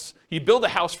house, he'd build a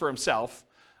house for himself,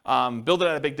 build it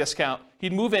at a big discount.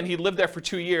 He'd move in, he'd live there for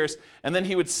 2 years, and then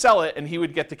he would sell it and he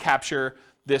would get to capture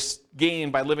this gain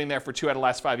by living there for 2 out of the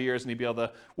last 5 years, and he'd be able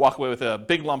to walk away with a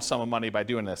big lump sum of money by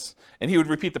doing this. And he would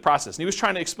repeat the process. And he was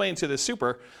trying to explain to this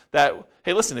super that,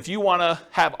 hey, listen, if you want to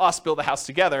have us build a house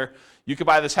together, you could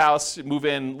buy this house, move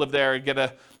in, live there, get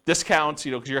a discount,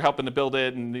 because you're helping to build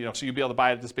it, and so you'd be able to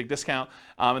buy it at this big discount.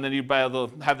 And then you'd be able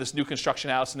to have this new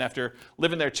construction house, and after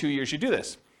living there 2 years, you do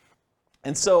this.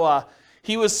 And so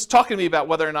he was talking to me about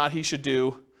whether or not he should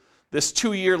do this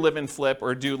 2-year live-in flip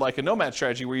or do like a Nomad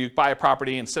strategy where you buy a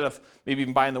property instead of maybe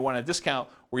even buying the one at a discount,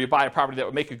 where you buy a property that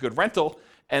would make a good rental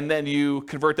and then you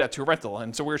convert that to a rental.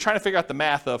 And so we were trying to figure out the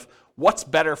math of what's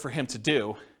better for him to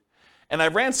do. And I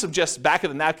ran some just back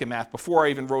of the napkin math before I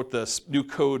even wrote this new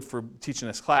code for teaching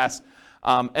this class.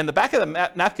 And the back of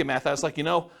the napkin math, I was like,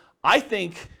 I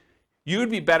think you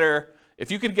would be better if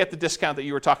you could get the discount that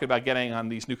you were talking about getting on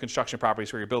these new construction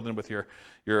properties where you're building with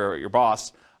your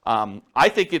boss. I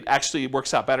think it actually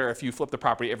works out better if you flip the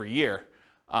property every year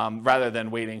rather than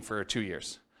waiting for 2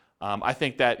 years. I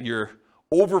think that you're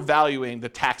overvaluing the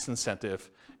tax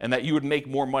incentive and that you would make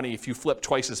more money if you flip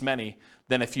twice as many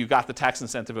than if you got the tax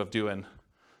incentive of doing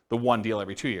the one deal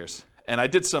every 2 years. And I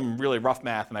did some really rough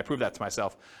math and I proved that to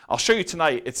myself. I'll show you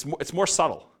tonight, it's more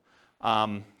subtle.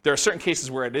 There are certain cases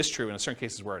where it is true and certain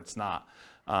cases where it's not.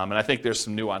 And I think there's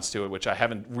some nuance to it, which I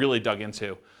haven't really dug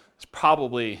into. It's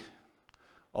probably,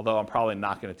 although I'm probably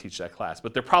not going to teach that class,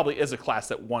 but there probably is a class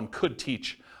that one could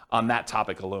teach on that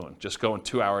topic alone, just going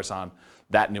 2 hours on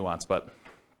that nuance, but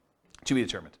to be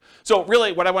determined. So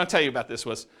really what I want to tell you about this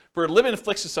was, for live-in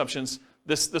fixed assumptions,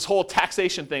 this whole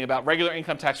taxation thing about regular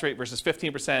income tax rate versus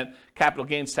 15% capital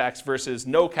gains tax versus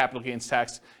no capital gains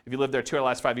tax if you live there 2 of the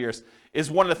last 5 years is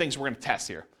one of the things we're going to test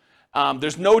here.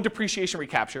 There's no depreciation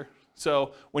recapture.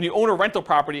 So when you own a rental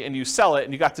property and you sell it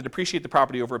and you got to depreciate the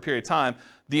property over a period of time,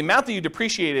 the amount that you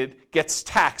depreciated gets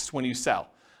taxed when you sell.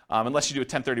 Unless you do a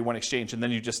 1031 exchange, and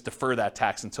then you just defer that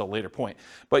tax until a later point.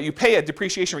 But you pay a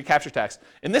depreciation recapture tax.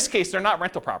 In this case, they're not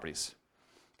rental properties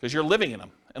because you're living in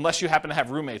them. Unless you happen to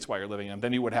have roommates while you're living in them,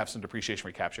 then you would have some depreciation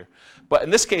recapture. But in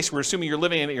this case, we're assuming you're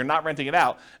living in it, you're not renting it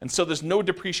out, and so there's no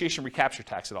depreciation recapture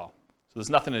tax at all. So there's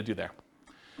nothing to do there.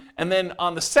 And then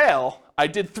on the sale, I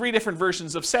did 3 different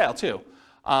versions of sale too.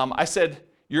 I said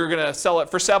you're going to sell it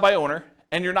for sale by owner,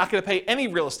 and you're not going to pay any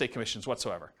real estate commissions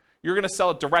whatsoever. You're going to sell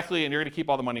it directly, and you're going to keep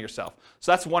all the money yourself.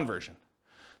 So that's one version.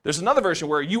 There's another version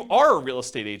where you are a real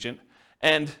estate agent,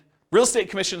 and real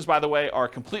estate commissions, by the way, are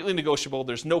completely negotiable.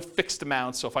 There's no fixed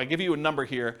amount. So if I give you a number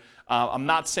here, I'm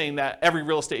not saying that every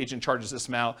real estate agent charges this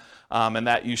amount and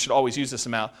that you should always use this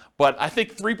amount. But I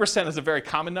think 3% is a very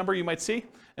common number you might see.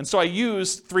 And so I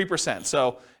use 3%.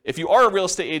 So if you are a real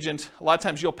estate agent, a lot of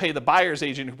times you'll pay the buyer's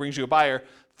agent who brings you a buyer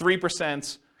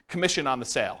 3% commission on the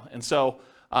sale. And so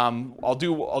I'll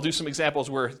do some examples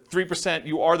where 3%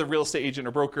 you are the real estate agent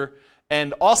or broker.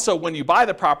 And also when you buy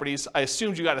the properties, I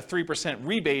assumed you got a 3%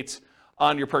 rebate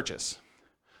on your purchase.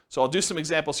 So I'll do some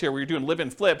examples here where you're doing live-in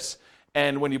flips,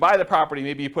 and when you buy the property,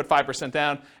 maybe you put 5%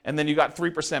 down, and then you got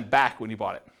 3% back when you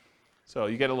bought it. So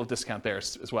you get a little discount there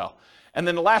as well. And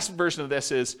then the last version of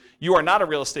this is you are not a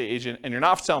real estate agent and you're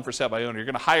not selling for sale by owner. You're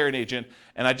going to hire an agent,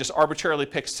 and I just arbitrarily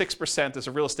picked 6% as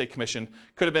a real estate commission.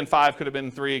 Could have been 5, could have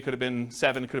been 3, could have been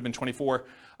 7, could have been 24.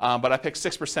 But I picked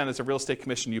 6% as a real estate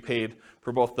commission you paid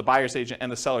for both the buyer's agent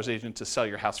and the seller's agent to sell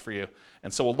your house for you.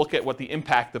 And so we'll look at what the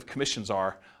impact of commissions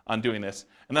are on doing this.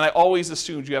 And then I always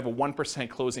assumed you have a 1%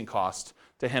 closing cost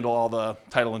to handle all the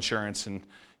title insurance and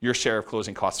your share of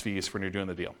closing cost fees when you're doing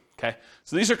the deal. Okay?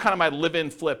 So these are kind of my live-in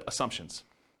flip assumptions.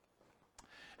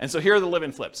 And so here are the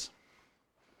live-in flips.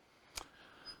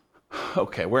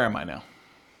 Okay, where am I now?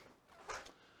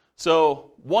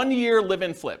 So 1 year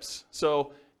live-in flips.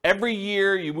 So every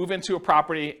year you move into a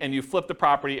property and you flip the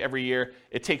property every year.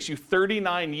 It takes you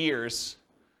 39 years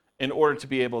in order to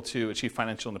be able to achieve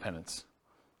financial independence,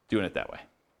 doing it that way.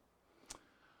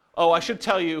 Oh, I should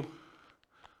tell you,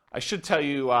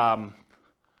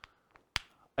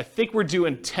 I think we're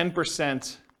doing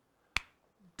 10%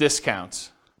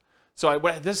 discounts. So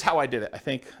this is how I did it. I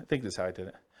think this is how I did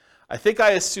it. I think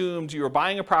I assumed you were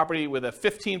buying a property with a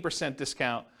 15%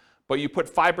 discount, but you put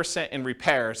 5% in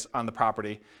repairs on the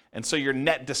property, and so your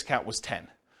net discount was 10.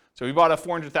 So if you bought a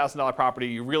 $400,000 property,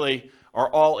 you really are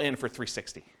all in for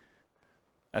 $360.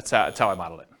 That's how I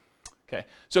modeled it. Okay.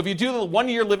 So if you do the 1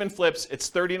 year live-in flips, it's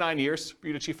 39 years for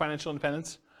you to achieve financial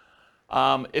independence.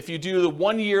 If you do the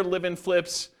 1 year live-in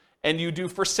flips and you do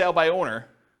for sale by owner,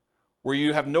 where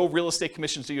you have no real estate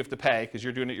commissions that you have to pay because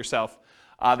you're doing it yourself,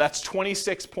 that's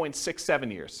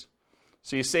 26.67 years.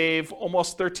 So you save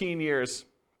almost 13 years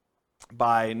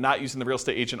by not using the real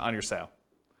estate agent on your sale.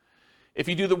 If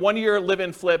you do the 1 year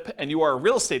live-in flip and you are a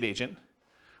real estate agent,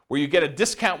 where you get a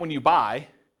discount when you buy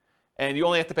and you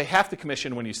only have to pay half the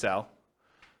commission when you sell,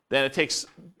 then it takes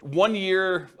 1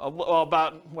 year, well,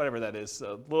 about whatever that is,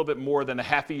 a little bit more than a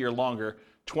half a year longer,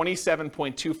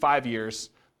 27.25 years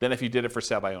than if you did it for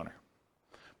sale by owner.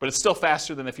 But it's still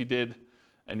faster than if you did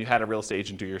and you had a real estate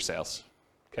agent do your sales.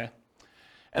 Okay?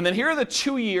 And then here are the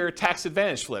 2 year tax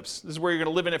advantage flips. This is where you're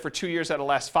going to live in it for 2 years out of the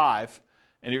last 5,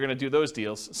 and you're going to do those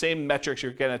deals. Same metrics,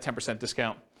 you're getting a 10%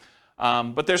 discount.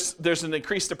 But there's an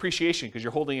increased appreciation because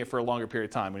you're holding it for a longer period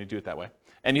of time when you do it that way.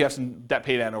 And you have some debt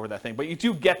pay down over that thing. But you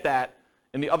do get that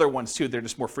in the other ones too. They're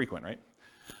just more frequent, right?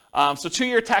 So 2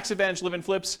 year tax advantage live-in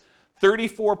flips,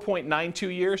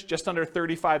 34.92 years, just under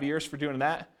 35 years for doing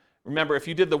that. Remember, if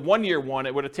you did the 1 year one,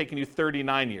 it would have taken you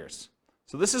 39 years.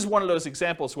 So this is one of those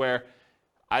examples where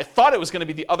I thought it was going to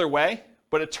be the other way,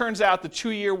 but it turns out the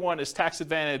 2 year one is tax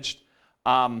advantaged.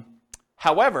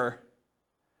 However,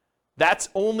 that's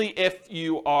only if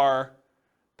you are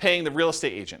paying the real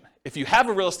estate agent. If you have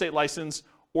a real estate license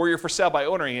or you're for sale by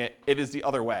owning it, it is the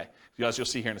other way, as you'll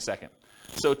see here in a second.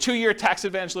 So 2 year tax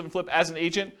advantage live and flip as an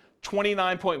agent,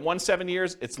 29.17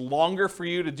 years. It's longer for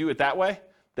you to do it that way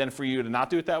than for you to not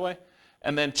do it that way.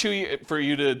 and then 2 year for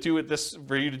you to do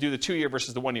the 2 year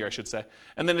versus the 1 year, I should say.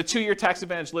 And then the 2 year tax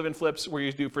advantage live-in flips where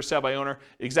you do for sale by owner,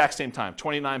 exact same time,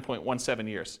 29.17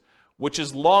 years, which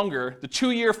is longer. The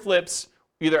 2 year flips,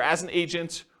 either as an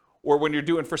agent or when you're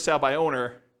doing for sale by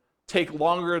owner, take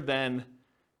longer than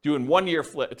doing 1 year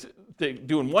flips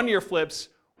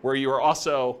where you are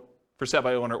also for sale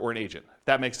by owner or an agent. If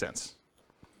that makes sense.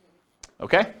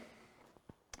 Okay?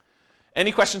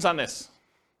 Any questions on this?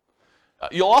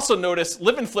 You'll also notice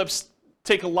live-in flips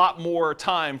take a lot more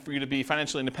time for you to be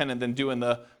financially independent than doing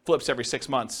the flips every 6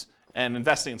 months and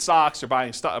investing in stocks or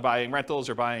buying rentals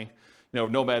or buying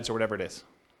nomads or whatever it is.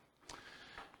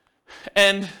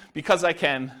 And because I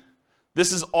can,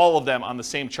 this is all of them on the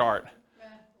same chart.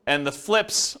 And the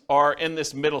flips are in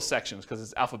this middle section because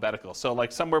it's alphabetical. So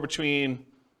like somewhere between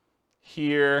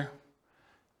here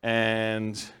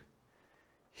and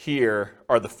here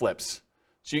are the flips.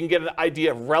 So you can get an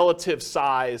idea of relative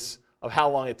size of how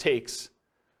long it takes.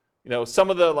 Some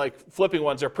of the like flipping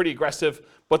ones are pretty aggressive,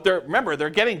 but remember,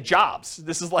 they're getting jobs.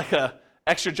 This is like a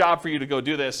extra job for you to go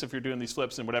do this if you're doing these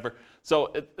flips and whatever.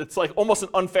 So it's like almost an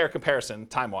unfair comparison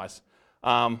time-wise.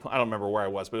 I don't remember where I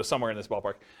was, but it was somewhere in this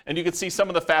ballpark. And you can see some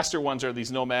of the faster ones are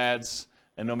these nomads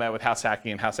and nomad with house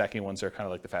hacking, and house hacking ones are kind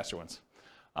of like the faster ones.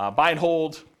 Buy and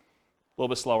hold, a little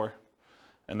bit slower.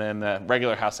 And then the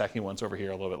regular house hacking ones over here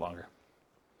a little bit longer.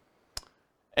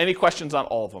 Any questions on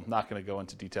all of them? Not going to go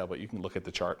into detail, but you can look at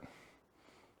the chart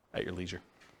at your leisure.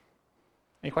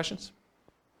 Any questions?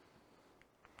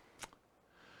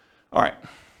 All right.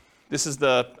 This is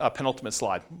the penultimate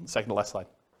slide, second to last slide.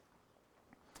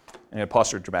 And pause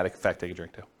for dramatic effect. Take a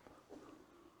drink too.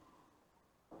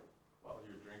 While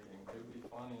you're drinking, it would be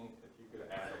funny if you could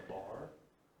add a bar.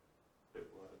 It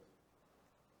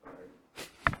would. All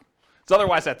right. So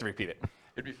otherwise, I have to repeat it.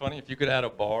 It'd be funny if you could add a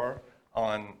bar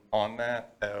on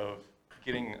that of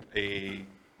getting a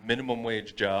minimum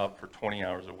wage job for 20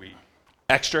 hours a week.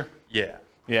 Extra? Yeah.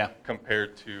 Yeah.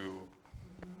 Compared to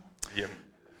the...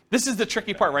 This is the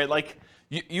tricky part, right? Like,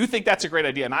 you think that's a great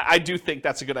idea, and I do think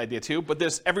that's a good idea too, but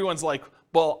everyone's like,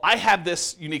 well, I have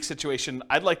this unique situation.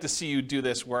 I'd like to see you do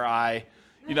this where I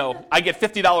get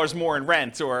 $50 more in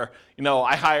rent, or,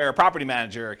 I hire a property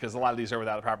manager, because a lot of these are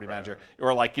without a property manager,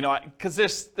 or like, because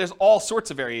there's all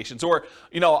sorts of variations, or,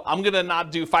 I'm going to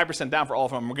not do 5% down for all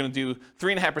of them. We're going to do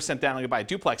 3.5% down. I'm going to buy a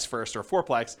duplex first or a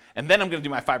fourplex, and then I'm going to do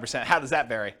my 5%. How does that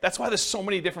vary? That's why there's so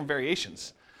many different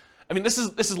variations. I mean, this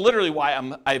is literally why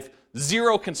I've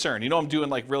zero concern. I'm doing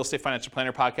like Real Estate Financial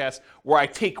Planner podcast where I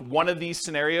take one of these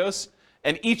scenarios,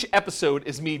 and each episode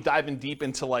is me diving deep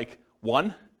into like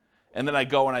one, and then I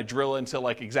go and I drill into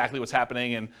like exactly what's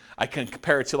happening, and I can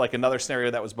compare it to like another scenario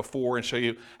that was before and show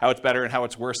you how it's better and how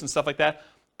it's worse and stuff like that.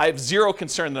 I have zero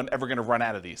concern that I'm ever going to run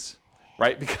out of these,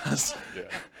 right? Because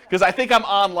I think I'm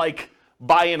on like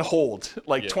buy and hold,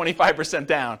 like 25%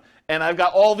 down. And I've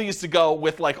got all these to go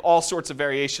with like all sorts of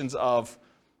variations of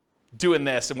doing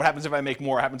this. And what happens if I make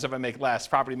more? What happens if I make less?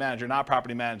 Property manager, not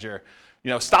property manager.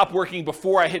 Stop working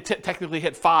before I technically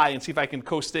hit FI and see if I can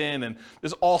coast in. And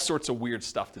there's all sorts of weird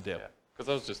stuff to do. Yeah, because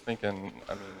I was just thinking,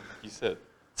 you said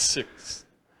two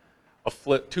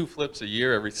flips a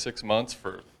year every 6 months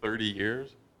for 30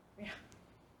 years. Yeah.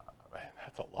 Man,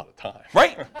 that's a lot of time.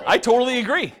 Right? I totally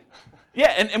agree. Yeah,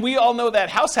 and we all know that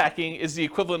house hacking is the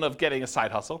equivalent of getting a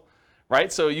side hustle.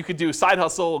 Right? So you could do side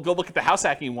hustle, go look at the house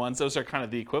hacking ones. Those are kind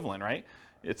of the equivalent, right?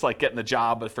 It's like getting the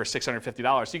job for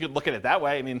 $650. So you could look at it that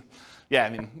way.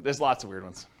 There's lots of weird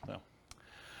ones. So.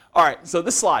 All right, so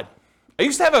this slide. I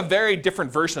used to have a very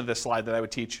different version of this slide that I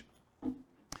would teach.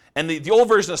 And the old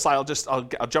version of the slide,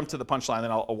 I'll jump to the punchline,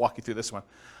 then I'll walk you through this one.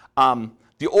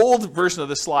 The old version of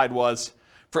this slide was,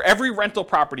 for every rental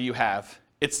property you have,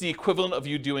 it's the equivalent of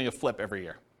you doing a flip every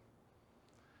year.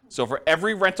 So for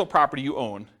every rental property you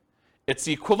own, it's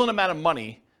the equivalent amount of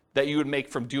money that you would make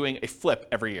from doing a flip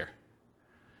every year.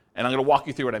 And I'm going to walk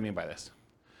you through what I mean by this.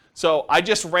 So I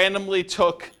just randomly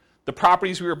took the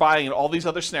properties we were buying in all these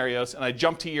other scenarios, and I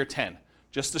jumped to year 10,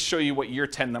 just to show you what year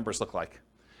 10 numbers look like.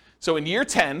 So in year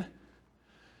 10,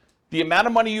 the amount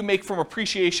of money you make from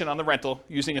appreciation on the rental,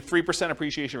 using a 3%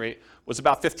 appreciation rate, was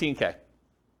about $15K.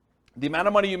 The amount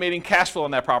of money you made in cash flow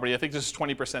on that property, I think this is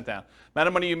 20% down. The amount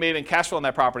of money you made in cash flow on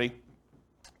that property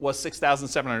was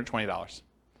 $6,720.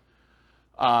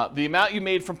 The amount you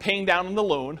made from paying down on the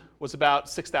loan was about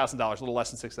 $6,000, a little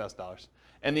less than $6,000.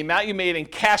 And the amount you made in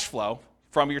cash flow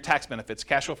from your tax benefits,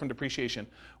 cash flow from depreciation,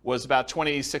 was about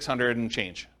 $2,600 and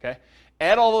change. Okay?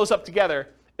 Add all those up together,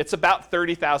 it's about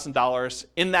 $30,000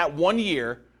 in that 1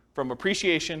 year from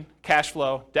appreciation, cash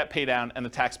flow, debt pay down, and the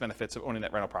tax benefits of owning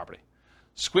that rental property.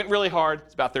 Squint really hard,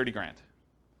 it's about 30 grand.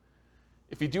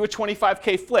 If you do a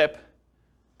 25K flip,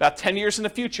 About 10 years in the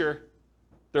future,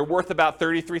 they're worth about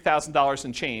 $33,000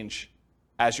 in change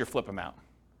as your flip amount.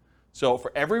 So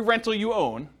for every rental you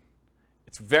own,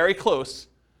 it's very close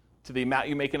to the amount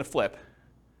you make in a flip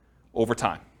over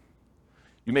time.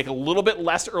 You make a little bit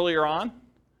less earlier on,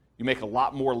 you make a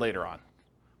lot more later on.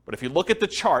 But if you look at the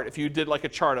chart, if you did like a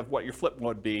chart of what your flip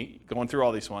would be, going through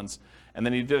all these ones, and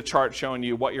then you did a chart showing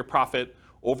you what your profit,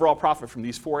 overall profit from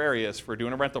these 4 areas for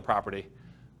doing a rental property,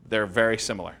 they're very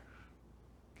similar.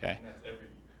 Okay? And that's every year.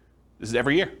 This is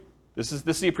every year. This is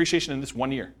the appreciation in this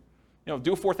 1 year. You know,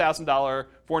 do a $4,000,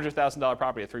 $400,000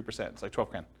 property at 3%. It's like 12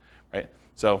 grand, right?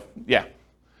 So yeah.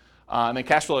 And then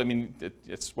cash flow, I mean,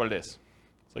 it's what it is.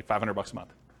 It's like $500 a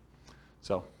month.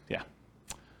 So yeah.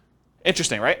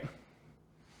 Interesting, right?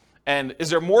 And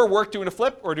is there more work doing a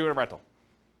flip or doing a rental?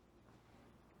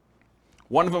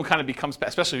 One of them kind of becomes,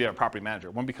 especially if you have a property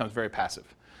manager, one becomes very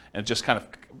passive and it just kind of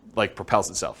like propels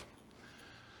itself.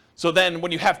 So then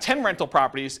when you have 10 rental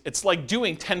properties, it's like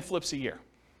doing 10 flips a year.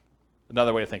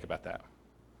 Another way to think about that.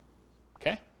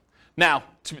 Okay? Now,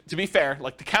 to be fair,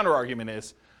 like the counter argument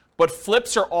is, but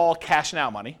flips are all cash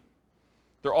now money.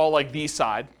 They're all like the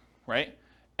side, right?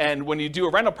 And when you do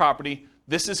a rental property,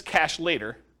 this is cash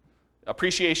later.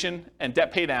 Appreciation and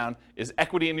debt pay down is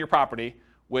equity in your property,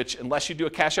 which unless you do a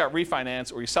cash out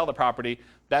refinance or you sell the property,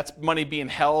 that's money being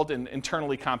held and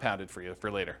internally compounded for you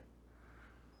for later.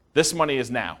 This money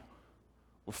is now.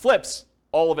 With flips,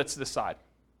 all of it's this side,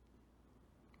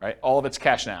 right? All of it's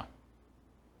cash now.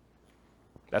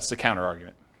 That's the counter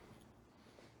argument.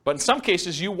 But in some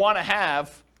cases, you want to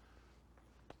have,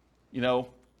 you know,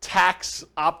 tax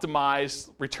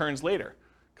optimized returns later.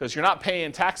 Because you're not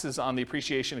paying taxes on the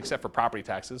appreciation except for property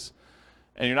taxes.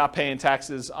 And you're not paying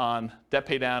taxes on debt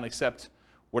pay down except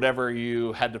whatever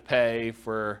you had to pay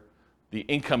for the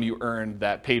income you earned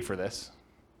that paid for this,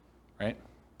 right?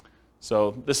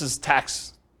 So this is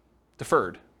tax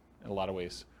deferred in a lot of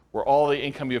ways, where all the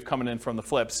income you have coming in from the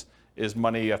flips is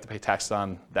money you have to pay taxes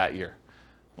on that year,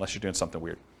 unless you're doing something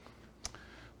weird,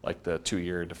 like the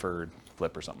 2-year deferred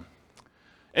flip or something.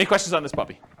 Any questions on this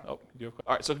puppy? Oh, you have,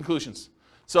 all right, so conclusions.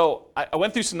 So I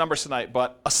went through some numbers tonight,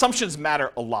 but assumptions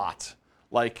matter a lot.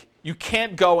 Like, you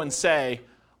can't go and say,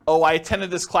 oh, I attended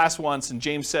this class once and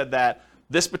James said that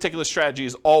this particular strategy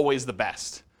is always the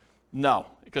best. No,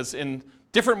 because in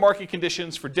different market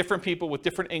conditions for different people with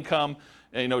different income,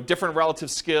 you know, different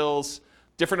relative skills,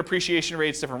 different appreciation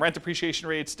rates, different rent appreciation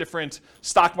rates, different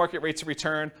stock market rates of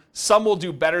return, some will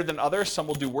do better than others, some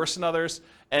will do worse than others,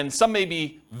 and some may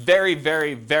be very,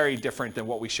 very, very different than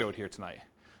what we showed here tonight.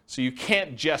 So you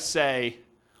can't just say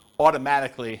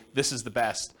automatically, this is the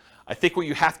best. I think what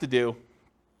you have to do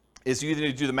is you either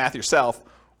need to do the math yourself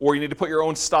or you need to put your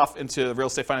own stuff into the Real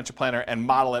Estate Financial Planner and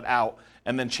model it out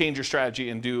and then change your strategy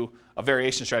and do a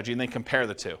variation strategy and then compare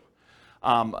the two.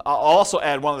 I'll also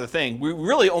add one other thing. We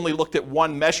really only looked at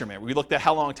one measurement. We looked at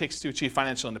how long it takes to achieve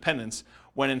financial independence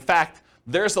when in fact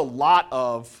there's a lot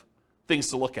of things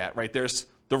to look at, right? There's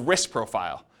the risk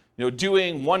profile. You know,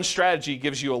 doing one strategy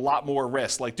gives you a lot more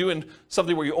risk. Like doing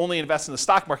something where you only invest in the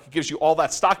stock market gives you all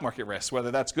that stock market risk, whether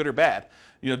that's good or bad.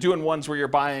 You know, doing ones where you're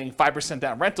buying 5%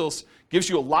 down rentals gives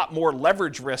you a lot more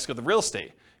leverage risk of the real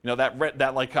estate. You know,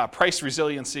 that price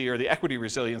resiliency or the equity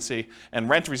resiliency and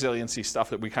rent resiliency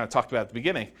stuff that we kind of talked about at the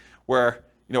beginning, where,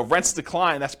 you know, rents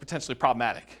decline, that's potentially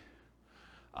problematic.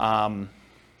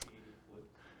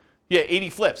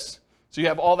 80 flips. So you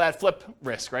have all that flip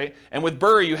risk, right? And with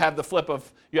BRRRR, you have the flip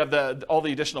of, you have all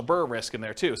the additional BRRRR risk in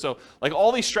there too. So like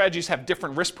all these strategies have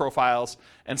different risk profiles.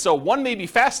 And so one may be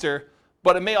faster,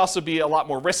 but it may also be a lot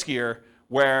more riskier,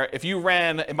 where if you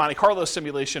ran a Monte Carlo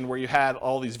simulation where you had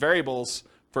all these variables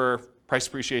for price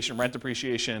appreciation, rent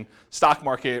appreciation, stock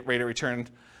market rate of return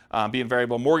being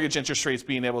variable, mortgage interest rates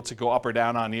being able to go up or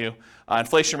down on you,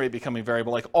 inflation rate becoming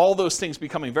variable, like all those things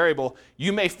becoming variable,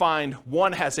 you may find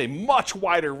one has a much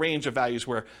wider range of values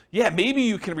where, yeah, maybe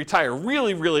you can retire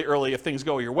really, really early if things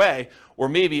go your way, or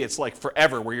maybe it's like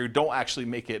forever where you don't actually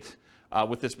make it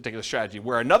with this particular strategy,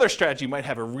 where another strategy might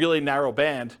have a really narrow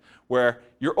band where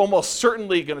you're almost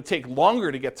certainly going to take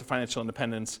longer to get to financial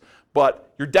independence,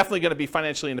 but you're definitely going to be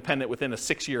financially independent within a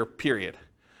 6-year period.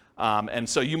 And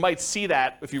so you might see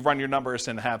that if you run your numbers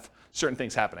and have certain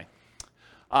things happening.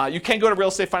 You can go to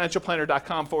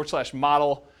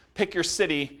realestatefinancialplanner.com/model, pick your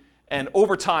city, and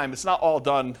over time, it's not all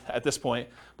done at this point,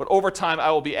 but over time I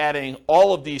will be adding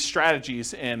all of these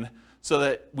strategies in so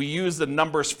that we use the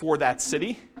numbers for that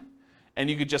city, and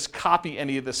you could just copy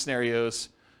any of the scenarios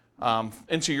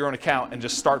into your own account and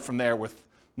just start from there with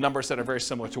numbers that are very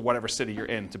similar to whatever city you're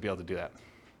in to be able to do that.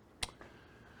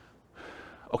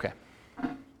 Okay.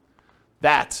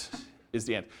 That is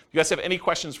the end. You guys have any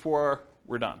questions for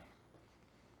we're done.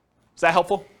 Is that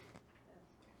helpful?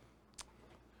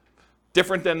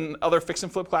 Different than other fix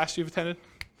and flip classes you've attended,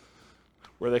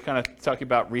 where they kind of talk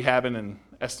about rehabbing and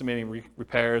estimating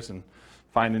repairs and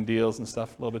finding deals and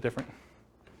stuff, a little bit different?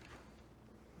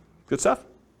 Good stuff?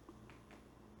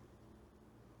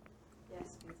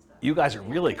 Yes, good stuff. You guys are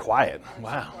really quiet.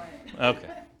 Wow. Okay.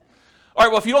 All right,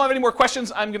 well, if you don't have any more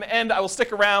questions, I'm going to end. I will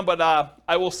stick around, but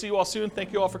I will see you all soon.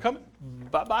 Thank you all for coming.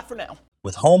 Bye-bye for now.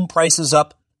 With home prices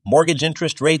up, mortgage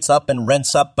interest rates up, and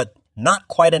rents up, but not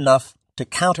quite enough to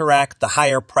counteract the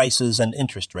higher prices and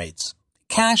interest rates.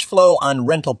 Cash flow on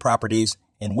rental properties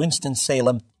in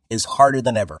Winston-Salem is harder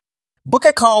than ever. Book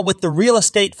a call with the Real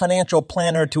Estate Financial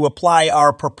Planner to apply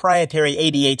our proprietary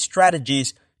 88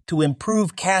 strategies to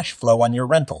improve cash flow on your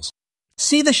rentals.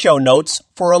 See the show notes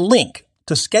for a link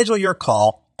to schedule your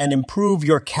call and improve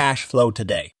your cash flow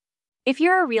today. If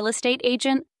you're a real estate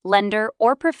agent, lender,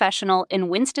 or professional in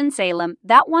Winston-Salem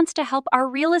that wants to help our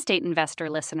real estate investor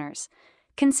listeners,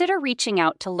 consider reaching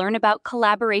out to learn about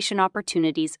collaboration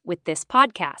opportunities with this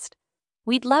podcast.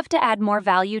 We'd love to add more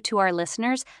value to our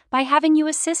listeners by having you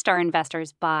assist our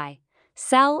investors buy,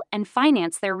 sell, and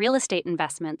finance their real estate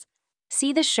investments.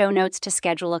 See the show notes to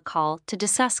schedule a call to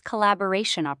discuss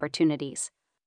collaboration opportunities.